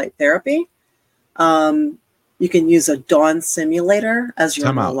artificial light therapy. You can use a dawn simulator as your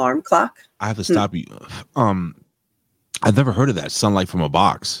alarm clock. I have to stop you. I've never heard of that. Sunlight from a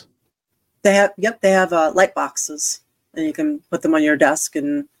box. They have light boxes, and you can put them on your desk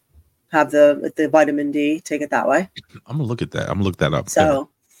and have the vitamin D. Take it that way. I'm gonna look at that. I'm gonna look that up. So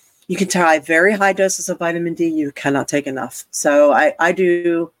you can try very high doses of vitamin D. You cannot take enough. So I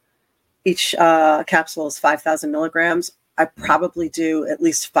do each capsule is 5,000 milligrams. I probably do at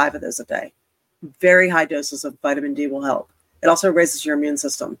least 5 of those a day. Very high doses of vitamin D will help. It also raises your immune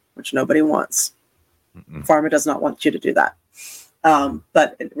system, which nobody wants. Pharma does not want you to do that.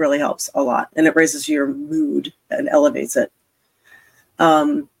 But it really helps a lot. And it raises your mood and elevates it.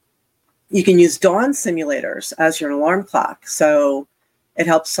 You can use dawn simulators as your alarm clock. So it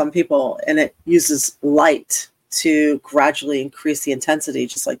helps some people, and it uses light to gradually increase the intensity,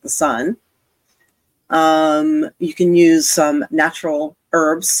 just like the sun. You can use some natural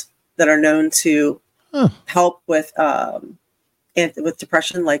herbs that are known to help with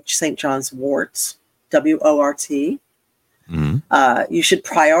depression, like St. John's wort, W-O-R-T. You should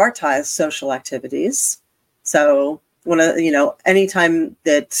prioritize social activities. So anytime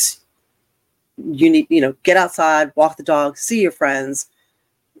that you need, get outside, walk the dog, see your friends,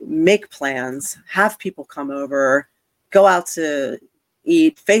 make plans, have people come over, go out to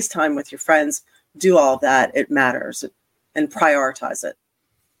eat, FaceTime with your friends, do all of that. It matters, and prioritize it.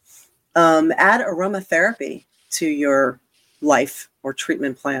 Add aromatherapy to your life or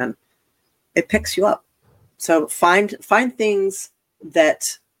treatment plan. It picks you up. So find things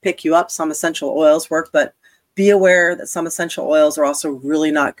that pick you up. Some essential oils work, but be aware that some essential oils are also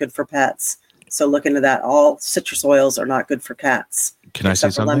really not good for pets. So look into that. All citrus oils are not good for cats. Can I say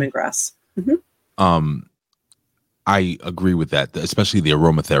something? Lemongrass. I agree with that, especially the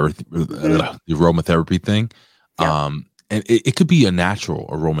aromatherapy thing. Yeah. And it could be a natural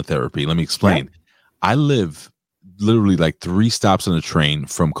aromatherapy. Let me explain. Yeah. I live literally like 3 stops on the train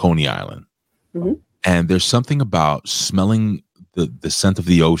from Coney Island. And there's something about smelling the scent of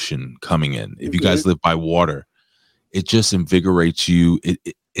the ocean coming in. If you guys live by water, it just invigorates you.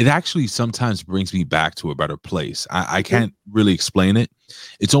 It actually sometimes brings me back to a better place. I can't really explain it.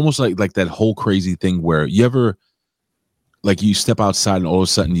 It's almost like that whole crazy thing where you ever, like, you step outside and all of a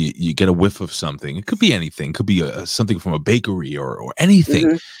sudden you get a whiff of something. It could be anything. It could be something from a bakery or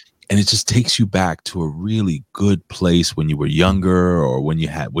anything. And it just takes you back to a really good place when you were younger, or when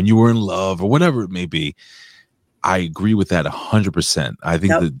you were in love, or whatever it may be. I agree with that 100%. I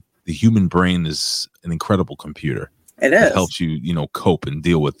think that the human brain is an incredible computer. It is. It helps you, cope and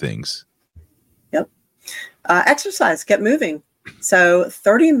deal with things. Yep. Exercise, get moving. So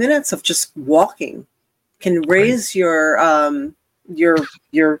 30 minutes of just walking can raise your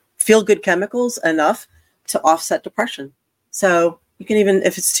feel-good chemicals enough to offset depression. So you can, even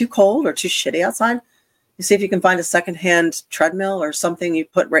if it's too cold or too shitty outside, you see if you can find a secondhand treadmill or something you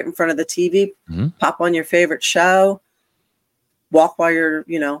put right in front of the TV, pop on your favorite show, walk while you're,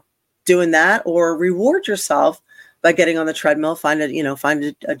 doing that, or reward yourself by getting on the treadmill. Find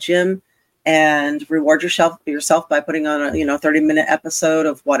a gym and reward yourself by putting on a 30-minute episode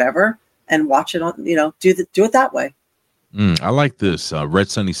of whatever and watch it on, do it that way. I like this. Red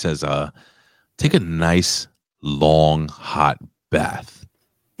Sunny says, take a nice long hot bath.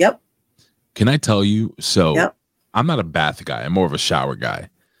 Yep. Can I tell you? So I'm not a bath guy. I'm more of a shower guy.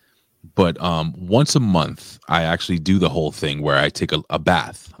 But once a month, I actually do the whole thing where I take a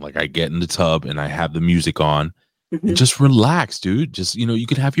bath. Like, I get in the tub and I have the music on and just relax, dude. Just, you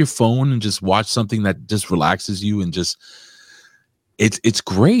could have your phone and just watch something that just relaxes you, and just, it's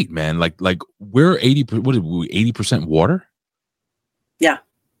great, man. Like we're 80% water. Yeah.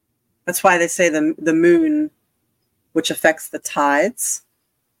 That's why they say the moon, which affects the tides,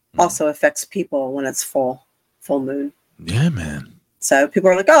 also affects people when it's full moon. Yeah, man. So people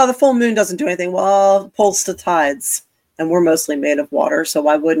are like, oh, the full moon doesn't do anything. Well, it pulls the tides, and we're mostly made of water, so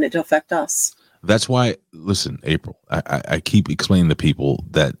why wouldn't it affect us? That's why, listen, April, I keep explaining to people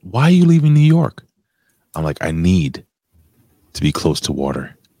that, why are you leaving New York? I'm like, I need to be close to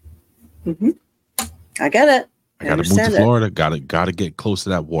water. I get it. I got to move to Florida. Got to get close to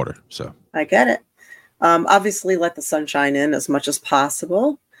that water. So I get it. Obviously, let the sunshine in as much as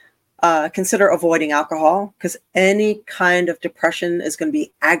possible. Consider avoiding alcohol, because any kind of depression is going to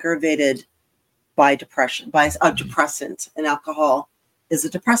be aggravated by depression, by a depressant, and alcohol is a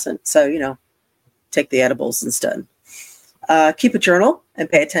depressant. So, take the edibles instead. Keep a journal and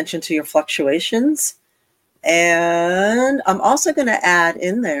pay attention to your fluctuations. And I'm also going to add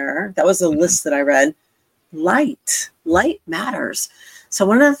in there, that was a list that I read, light. Light matters. So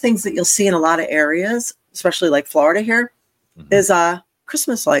one of the things that you'll see in a lot of areas, especially like Florida here, is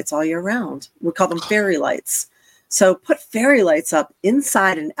Christmas lights all year round. We call them fairy lights. So put fairy lights up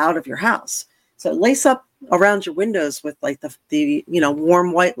inside and out of your house. So lace up around your windows with like the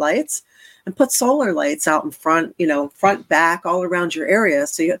warm white lights, and put solar lights out in front, front, back, all around your area.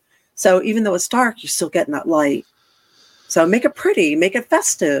 So So even though it's dark, you're still getting that light. So make it pretty, make it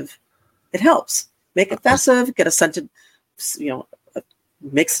festive. It helps. Make it festive, get a scented,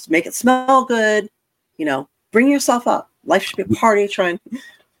 make it smell good, bring yourself up. Life should be a party. Try and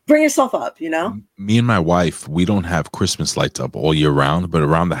bring yourself up, Me and my wife, we don't have Christmas lights up all year round, but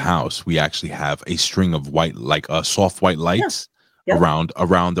around the house, we actually have a string of white, like soft white lights around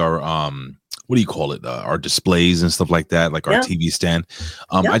our, what do you call it? Our displays and stuff like that, like our TV stand.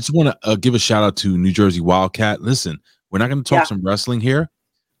 I just want to give a shout out to New Jersey Wildcat. Listen, we're not going to talk some wrestling here.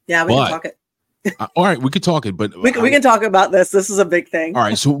 Yeah, we can talk it. All right, we could talk it, but we can talk about this. This is a big thing. All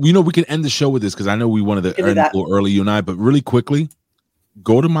right, so we can end the show with this because I know we wanted to end a little early, you and I, but really quickly,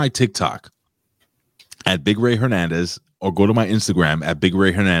 go to my TikTok at Big Ray Hernandez or go to my Instagram at Big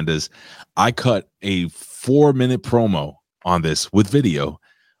Ray Hernandez. I cut a 4-minute promo on this with video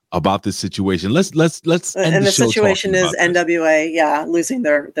about this situation. Let's end and the show situation is NWA, losing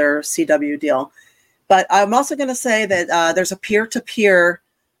their CW deal. But I'm also going to say that there's a peer-to-peer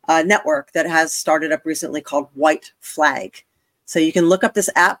network that has started up recently called White Flag. So you can look up this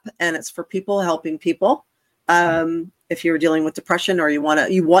app, and it's for people helping people. If you're dealing with depression or you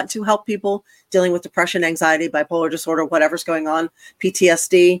want to help people dealing with depression, anxiety, bipolar disorder, whatever's going on,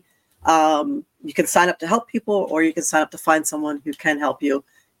 PTSD, you can sign up to help people, or you can sign up to find someone who can help you.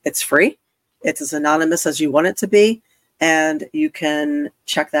 It's free. It's as anonymous as you want it to be. And you can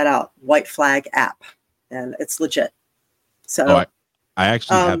check that out. White Flag app. And it's legit. So I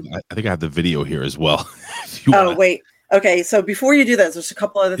actually I think I have the video here as well. Wait. Okay. So before you do that, there's a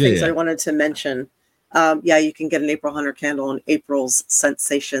couple other things I wanted to mention. You can get an April Hunter candle on April's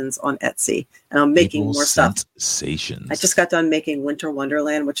Sensations on Etsy. And I'm making more stuff. Sensations. I just got done making Winter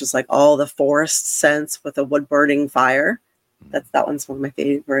Wonderland, which is like all the forest scents with a wood burning fire. That one's one of my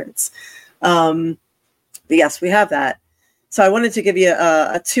favorites. But yes, we have that. So I wanted to give you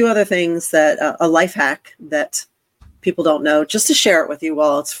two other things that a life hack that people don't know, just to share it with you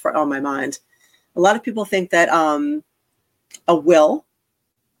while it's on my mind. A lot of people think that a will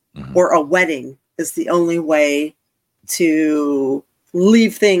or a wedding is the only way to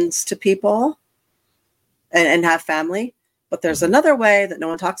leave things to people and have family. But there's another way that no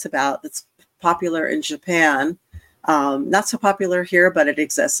one talks about that's popular in Japan. Not so popular here, but it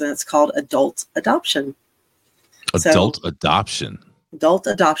exists, and it's called adult adoption. Adult adoption. Adult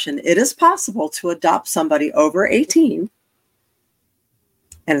adoption. It is possible to adopt somebody over 18.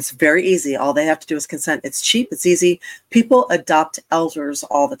 And it's very easy. All they have to do is consent. It's cheap. It's easy. People adopt elders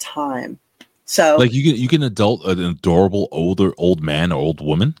all the time. So, like you can adopt an adorable old man or old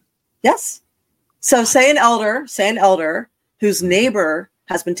woman. Yes. So say an elder whose neighbor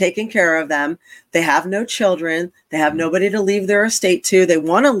has been taking care of them. They have no children. They have nobody to leave their estate to. They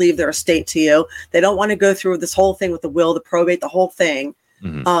want to leave their estate to you. They don't want to go through this whole thing with the will, the probate, the whole thing.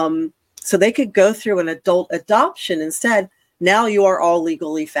 So they could go through an adult adoption instead. Now you are all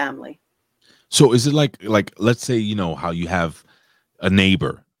legally family. So is it like let's say, how you have a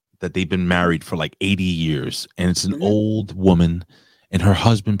neighbor that they've been married for like 80 years and it's an old woman and her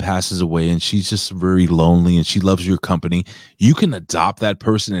husband passes away and she's just very lonely and she loves your company. You can adopt that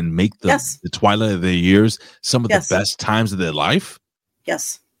person and make the twilight of their years some of the best times of their life.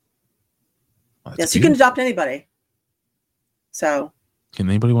 Yes. Oh, yes, you can adopt anybody. So can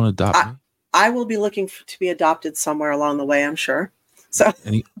anybody want to adopt me? I will be looking to be adopted somewhere along the way, I'm sure. So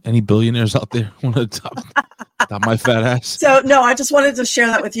any billionaires out there want to adopt my fat ass? So no, I just wanted to share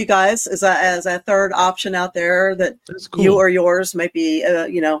that with you guys as a third option out there that cool. You or yours might be,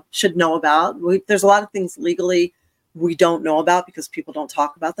 should know about. There's a lot of things legally we don't know about because people don't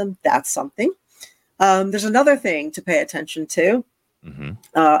talk about them. That's something. There's another thing to pay attention to.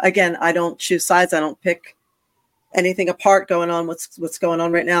 Again, I don't choose sides. I don't pick anything apart going on. What's going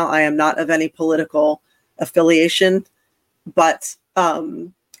on right now? I am not of any political affiliation, but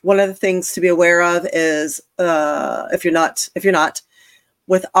one of the things to be aware of is if you're not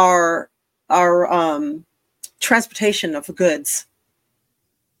with our transportation of goods,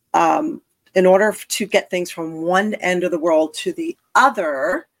 in order to get things from one end of the world to the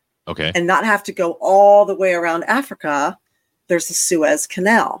other, and not have to go all the way around Africa, there's the Suez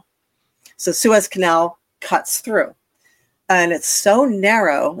Canal. So Suez Canal cuts through, and it's so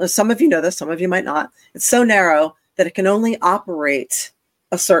narrow. Some of you know this, some of you might not. It's so narrow that it can only operate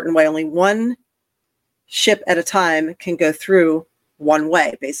a certain way. Only one ship at a time can go through one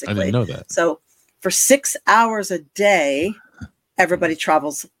way, basically. I didn't know that. So for 6 hours a day, everybody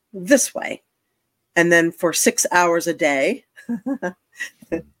travels this way. And then for 6 hours a day,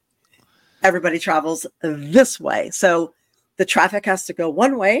 everybody travels this way. So the traffic has to go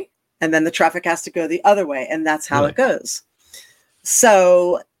one way, and then the traffic has to go the other way. And that's how it goes.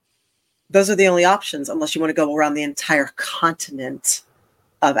 So those are the only options unless you want to go around the entire continent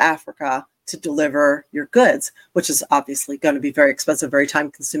of Africa to deliver your goods, which is obviously going to be very expensive, very time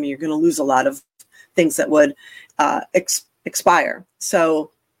consuming. You're going to lose a lot of things that would expire.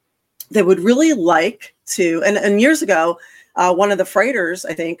 So they would really like to, and years ago, one of the freighters,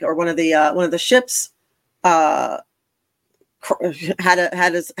 I think, or one of the ships had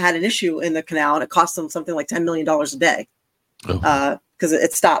an issue in the canal, and it cost them something like $10 million a day because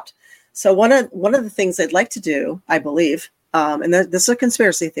it stopped. So one of the things they'd like to do, I believe, and this is a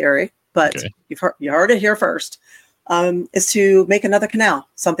conspiracy theory, but okay, you heard it here first, is to make another canal,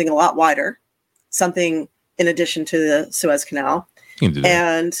 something a lot wider, something in addition to the Suez Canal.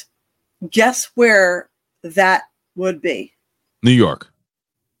 And guess where that would be? New York.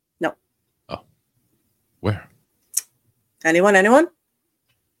 No. Oh. Where? Anyone?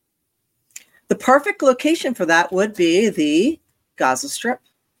 The perfect location for that would be the Gaza Strip.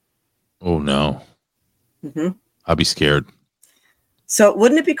 Oh, no. Mm-hmm. I'll be scared. So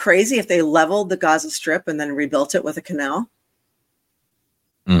wouldn't it be crazy if they leveled the Gaza Strip and then rebuilt it with a canal?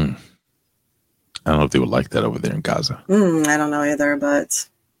 I don't know if they would like that over there in Gaza. I don't know either, but...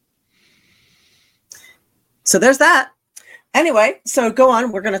 So there's that. Anyway, so go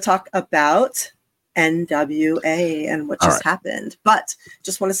on. We're going to talk about NWA and what just happened. But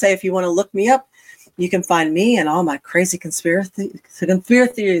just want to say, if you want to look me up, you can find me and all my crazy conspiracy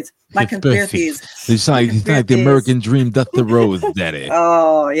theories. My conspiracies. It's like the American dream, Dr. Rose, Daddy.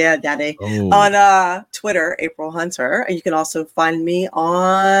 Oh, yeah, Daddy. Oh. On Twitter, April Hunter. And you can also find me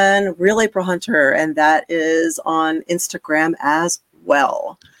on Real April Hunter, and that is on Instagram as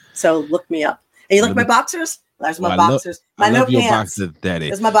well. So look me up. And you like my boxers? There's my boxers. My no pants. Boxers, Daddy.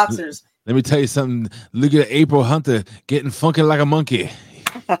 There's my boxers. Let me tell you something. Look at April Hunter getting funky like a monkey.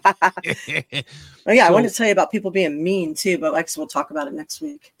 Oh, yeah, I wanted to tell you about people being mean too, but I guess we'll talk about it next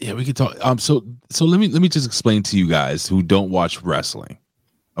week. Yeah, we can talk. So let me just explain to you guys who don't watch wrestling.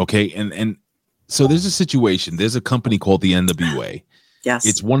 Okay, and so there's a situation. There's a company called the NWA. Yes,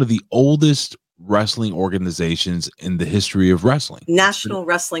 it's one of the oldest wrestling organizations in the history of wrestling. National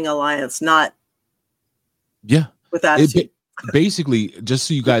Wrestling Alliance, not with that. Basically, just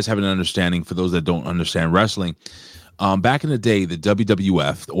so you guys have an understanding, for those that don't understand wrestling. Back in the day, the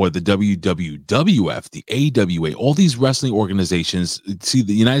WWF or the WWF, the AWA, all these wrestling organizations, see,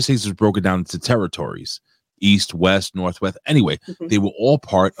 the United States was broken down into territories, East, West, Northwest. Anyway, they were all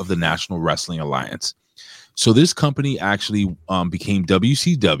part of the National Wrestling Alliance. So this company actually became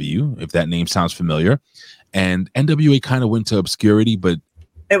WCW, if that name sounds familiar. And NWA kind of went to obscurity, but...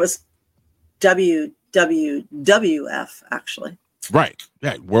 It was WWF, actually. Right.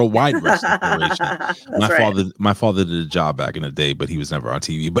 Yeah. Worldwide Wrestling Federation. My father did a job back in the day, but he was never on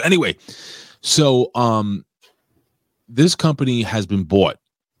TV. But anyway, so this company has been bought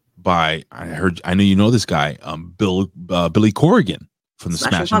by, I know you know this guy, Billy Corrigan from the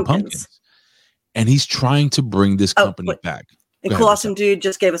Smashing Pumpkins. And he's trying to bring this company back. And Cool Awesome Dude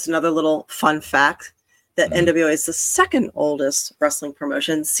just gave us another little fun fact that NWA is the second oldest wrestling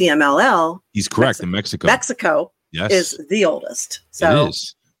promotion. CMLL. He's correct. In Mexico. Yes. Is the oldest. So, it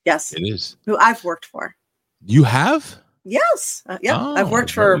is. Yes. It is. Who I've worked for. You have? Yes. I've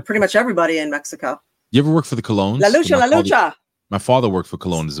worked for pretty much everybody in Mexico. You ever work for the Colones? La Lucha. My father worked for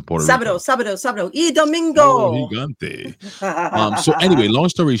Colón as a Puerto Rico. Sábado y domingo. Gigante. So anyway, long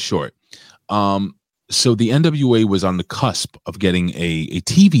story short, so the NWA was on the cusp of getting a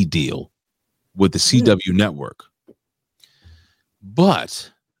TV deal with the CW network.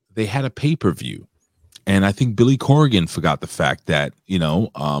 But they had a pay-per-view. And I think Billy Corrigan forgot the fact that,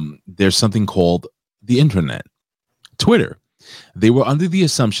 there's something called the internet, Twitter. They were under the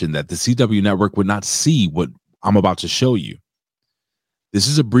assumption that the CW network would not see what I'm about to show you. This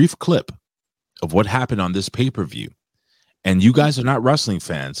is a brief clip of what happened on this pay-per-view. And you guys are not wrestling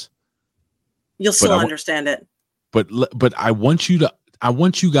fans. You'll still understand it. But I want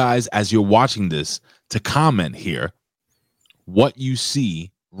you guys, as you're watching this, to comment here what you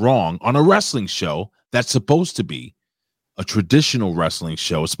see wrong on a wrestling show that's supposed to be a traditional wrestling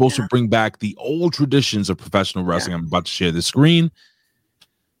show. It's supposed to bring back the old traditions of professional wrestling. I'm about to share the screen.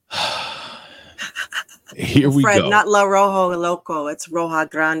 Here we go. Not La Rojo Loco. It's Roja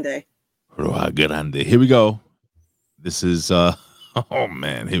Grande. Roja Grande. Here we go. This is, oh,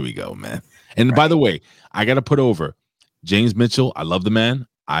 man. Here we go, man. And by the way, I got to put over James Mitchell. I love the man.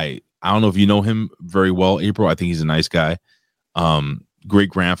 I don't know if you know him very well, April. I think he's a nice guy. Great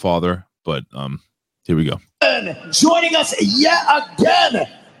grandfather. But here we go. Joining us yet again,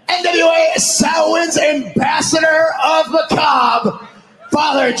 NWA Samhain's ambassador of Macabre,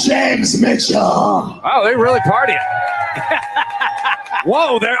 Father James Mitchell. Wow, they're really partying.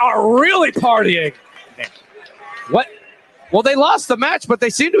 Whoa, they are really partying. What? Well, they lost the match, but they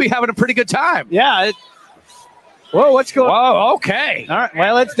seem to be having a pretty good time. Yeah. Whoa, what's going on? Whoa, okay. All right.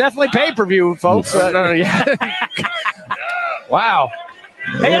 Well, it's definitely pay-per-view, folks. Yeah. Wow.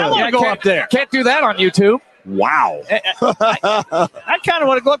 Hey, I want to go up there. Can't do that on YouTube. Wow. I kind of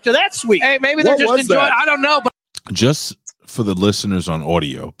want to go up to that suite. Hey, maybe they're just enjoying. I don't know, but Just for the listeners on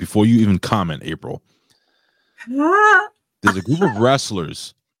audio, before you even comment, April, there's a group of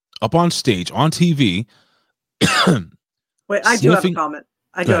wrestlers up on stage on TV. Wait, I do have a comment.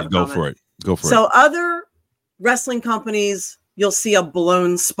 I do have a Go comment. for it. Go for it. So other wrestling companies, you'll see a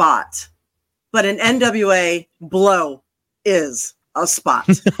blown spot, but an NWA blow is a spot.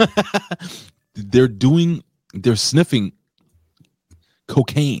 They're sniffing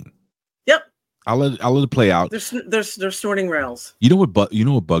cocaine. Yep. I'll let it play out. They're snorting rails. You know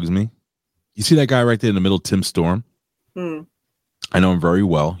what bugs me? You see that guy right there in the middle, Tim Storm? Mm. I know him very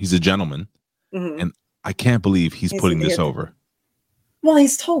well. He's a gentleman. Mm-hmm. And I can't believe he's putting this over. Well,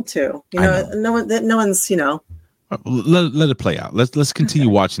 he's told to. No one's, Let it play out. Let's continue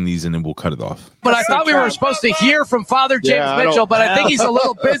watching these and then we'll cut it off. But I thought we were supposed to hear from Father James Mitchell, but I think he's a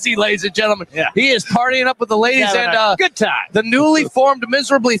little busy, ladies and gentlemen. Yeah. He is partying up with the ladies and good time. The newly formed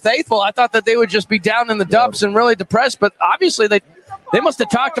Miserably Faithful. I thought that they would just be down in the dumps and really depressed, but obviously they must have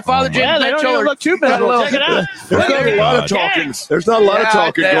talked to Father James they Mitchell. don't even look too miserable. Check it out. There's not a lot of talking. There's not a lot of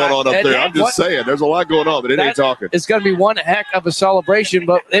talking going on up there. I'm just saying, there's a lot going on, but it ain't talking. It's going to be one heck of a celebration,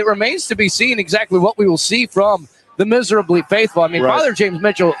 but it remains to be seen exactly what we will see from the Miserably Faithful. I mean, Right. Father James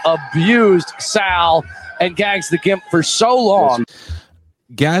Mitchell abused Sal and Gags the Gimp for so long.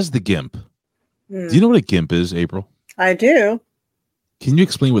 Gaz the Gimp. Do you know what a gimp is, April? I do. Can you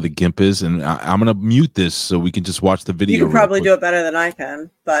explain what a gimp is? And I'm going to mute this so we can just watch the video. You can probably do it better than I can,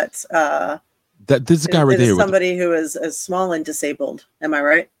 but This guy right it is there. somebody who is small and disabled. Am I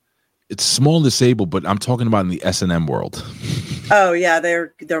right? It's small and disabled, but I'm talking about in the S&M world. Oh yeah,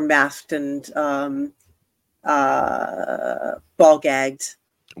 they're masked and ball gagged.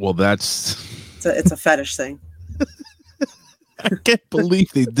 Well, that's It's a fetish thing. I can't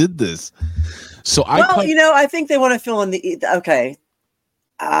believe they did this. So I think they want to fill in the okay.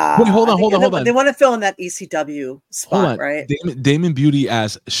 Wait, hold on. They want to fill in that ECW spot, right? Damon Beauty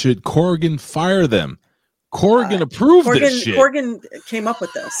asks, should Corrigan fire them? Corrigan approved this shit. Corrigan came up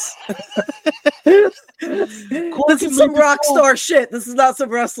with this. This is some rock star shit. This is not some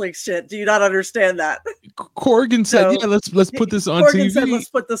wrestling shit. Do you not understand that? Corrigan said, "Yeah, let's put this on Corrigan TV." said, "Let's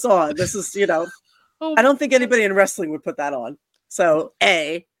put this on." This is, I don't think anybody in wrestling would put that on. So,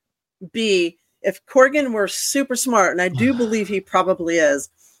 A, B, if Corrigan were super smart, and I do believe he probably is,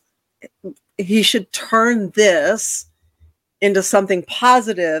 he should turn this into something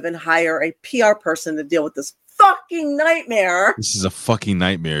positive and hire a PR person to deal with this fucking nightmare. This is a fucking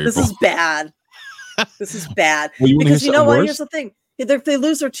nightmare. This is bad. This is bad. Well, because you know what? Here's the thing. If they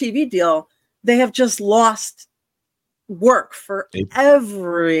lose their TV deal, they have just lost work for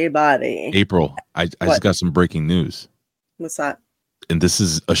everybody. April, I just got some breaking news. What's that? And this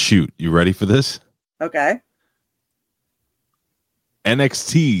is a shoot. You ready for this? Okay.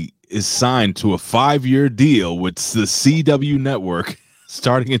 NXT is signed to a 5-year deal with the CW network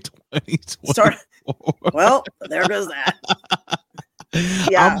starting in 2020. Well, there goes that.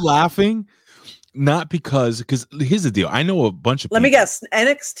 Yeah. I'm laughing not because here's the deal. I know a bunch of Let me guess.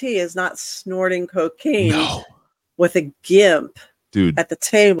 NXT is not snorting cocaine with a gimp dude at the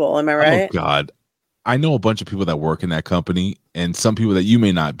table. Am I right? Oh God. I know a bunch of people that work in that company and some people that you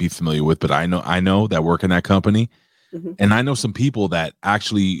may not be familiar with, but I know that work in that company. Mm-hmm. And I know some people that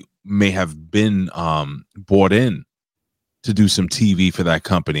actually may have been bought in to do some TV for that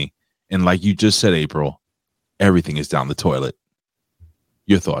company. And like you just said, April, everything is down the toilet.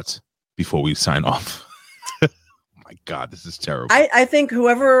 Your thoughts before we sign off? Oh my God, this is terrible. I think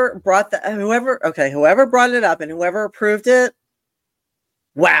whoever brought it up and whoever approved it,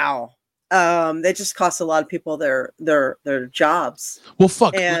 wow. They just cost a lot of people their jobs. Well,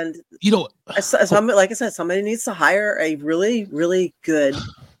 fuck. And like I said, somebody needs to hire a really, really good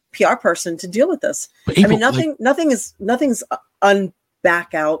PR person to deal with this. April, nothing's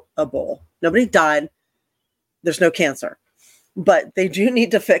unback-outable. Nobody died. There's no cancer, but they do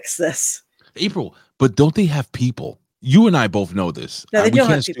need to fix this. April, but don't they have people? You and I both know this. No, they don't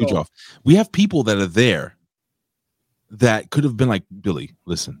have people. We have people that are there that could have been like, Billy,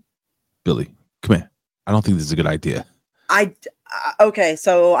 listen. Billy, come here. I don't think this is a good idea. Okay,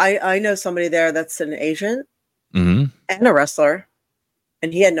 so I know somebody there that's an agent and a wrestler,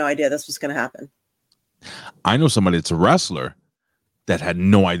 and he had no idea this was going to happen. I know somebody that's a wrestler that had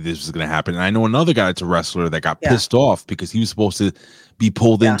no idea this was going to happen. And I know another guy that's a wrestler that got pissed off because he was supposed to be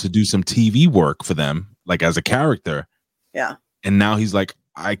pulled in to do some TV work for them, like as a character. Yeah. And now he's like,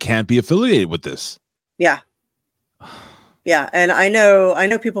 I can't be affiliated with this. Yeah. Yeah. And I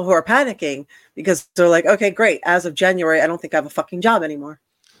know people who are panicking because they're like, okay, great. As of January, I don't think I have a fucking job anymore.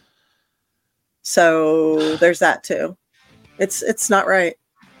 So there's that too. It's not right.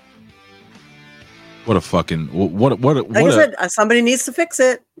 What a fucking what like I said, somebody needs to fix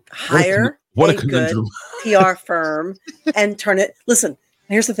it. Hire a good PR firm and turn it. Listen,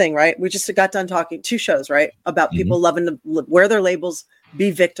 here's the thing, right? We just got done talking 2 shows, right? About people loving to wear their labels,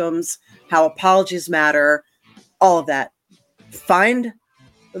 be victims, how apologies matter, all of that. Find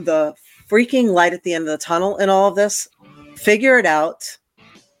the freaking light at the end of the tunnel in all of this. Figure it out.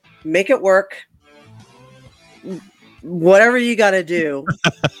 Make it work. Whatever you got to do.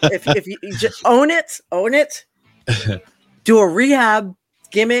 if you just own it. Do a rehab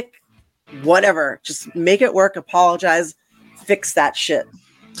gimmick, whatever. Just make it work. Apologize. Fix that shit.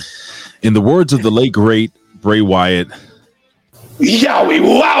 In the words of the late great Bray Wyatt, yowie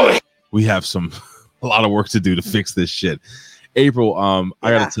wowie. We have a lot of work to do to fix this shit. April, I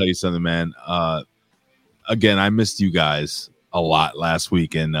gotta tell you something, man. Again, I missed you guys a lot last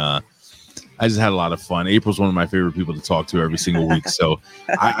week, and I just had a lot of fun. April's one of my favorite people to talk to every single week, so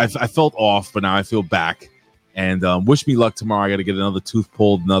I felt off, but now I feel back. And wish me luck tomorrow. I got to get another tooth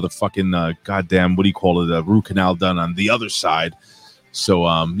pulled, another fucking goddamn, what do you call it, a root canal done on the other side. So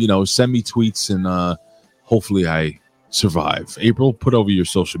send me tweets, and hopefully I survive. April, put over your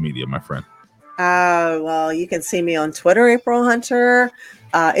social media, my friend. Well, you can see me on Twitter, April Hunter,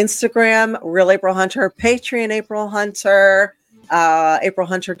 Instagram, Real April Hunter, Patreon, April Hunter,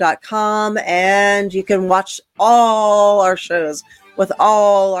 aprilhunter.com, and you can watch all our shows with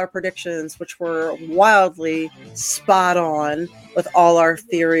all our predictions, which were wildly spot on with all our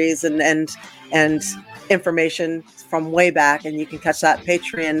theories and information from way back. And you can catch that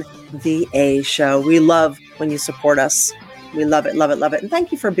Patreon, The A Show. We love when you support us. We love it, love it, love it. And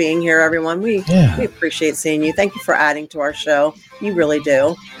thank you for being here, everyone. We appreciate seeing you. Thank you for adding to our show. You really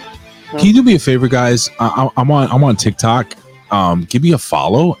do. Can you do me a favor, guys? I'm on TikTok. Give me a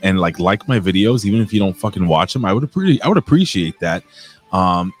follow and like my videos, even if you don't fucking watch them. I would appreciate that.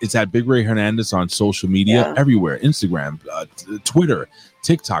 It's at Big Ray Hernandez on social media everywhere, Instagram, Twitter,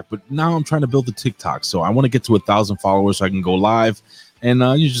 TikTok. But now I'm trying to build the TikTok, so I want to get to 1,000 followers so I can go live and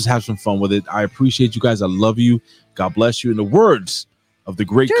you just have some fun with it. I appreciate you guys. I love you. God bless you. In the words of the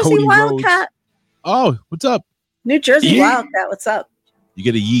great Jersey Cody Wildcat. Rhodes. Oh, what's up? New Jersey Wildcat. What's up? You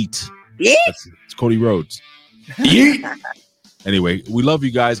get a yeet. Yeet. It's Cody Rhodes. Yeet. Anyway, we love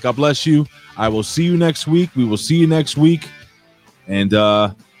you guys. God bless you. I will see you next week. We will see you next week. And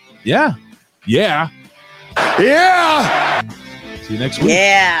yeah. See you next week.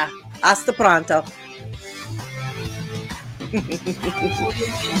 Yeah. Hasta pronto.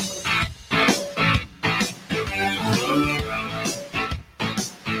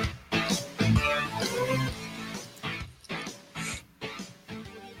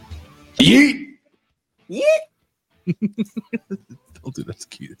 Yeet. Yeet. Don't do that. That's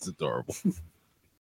cute. It's adorable.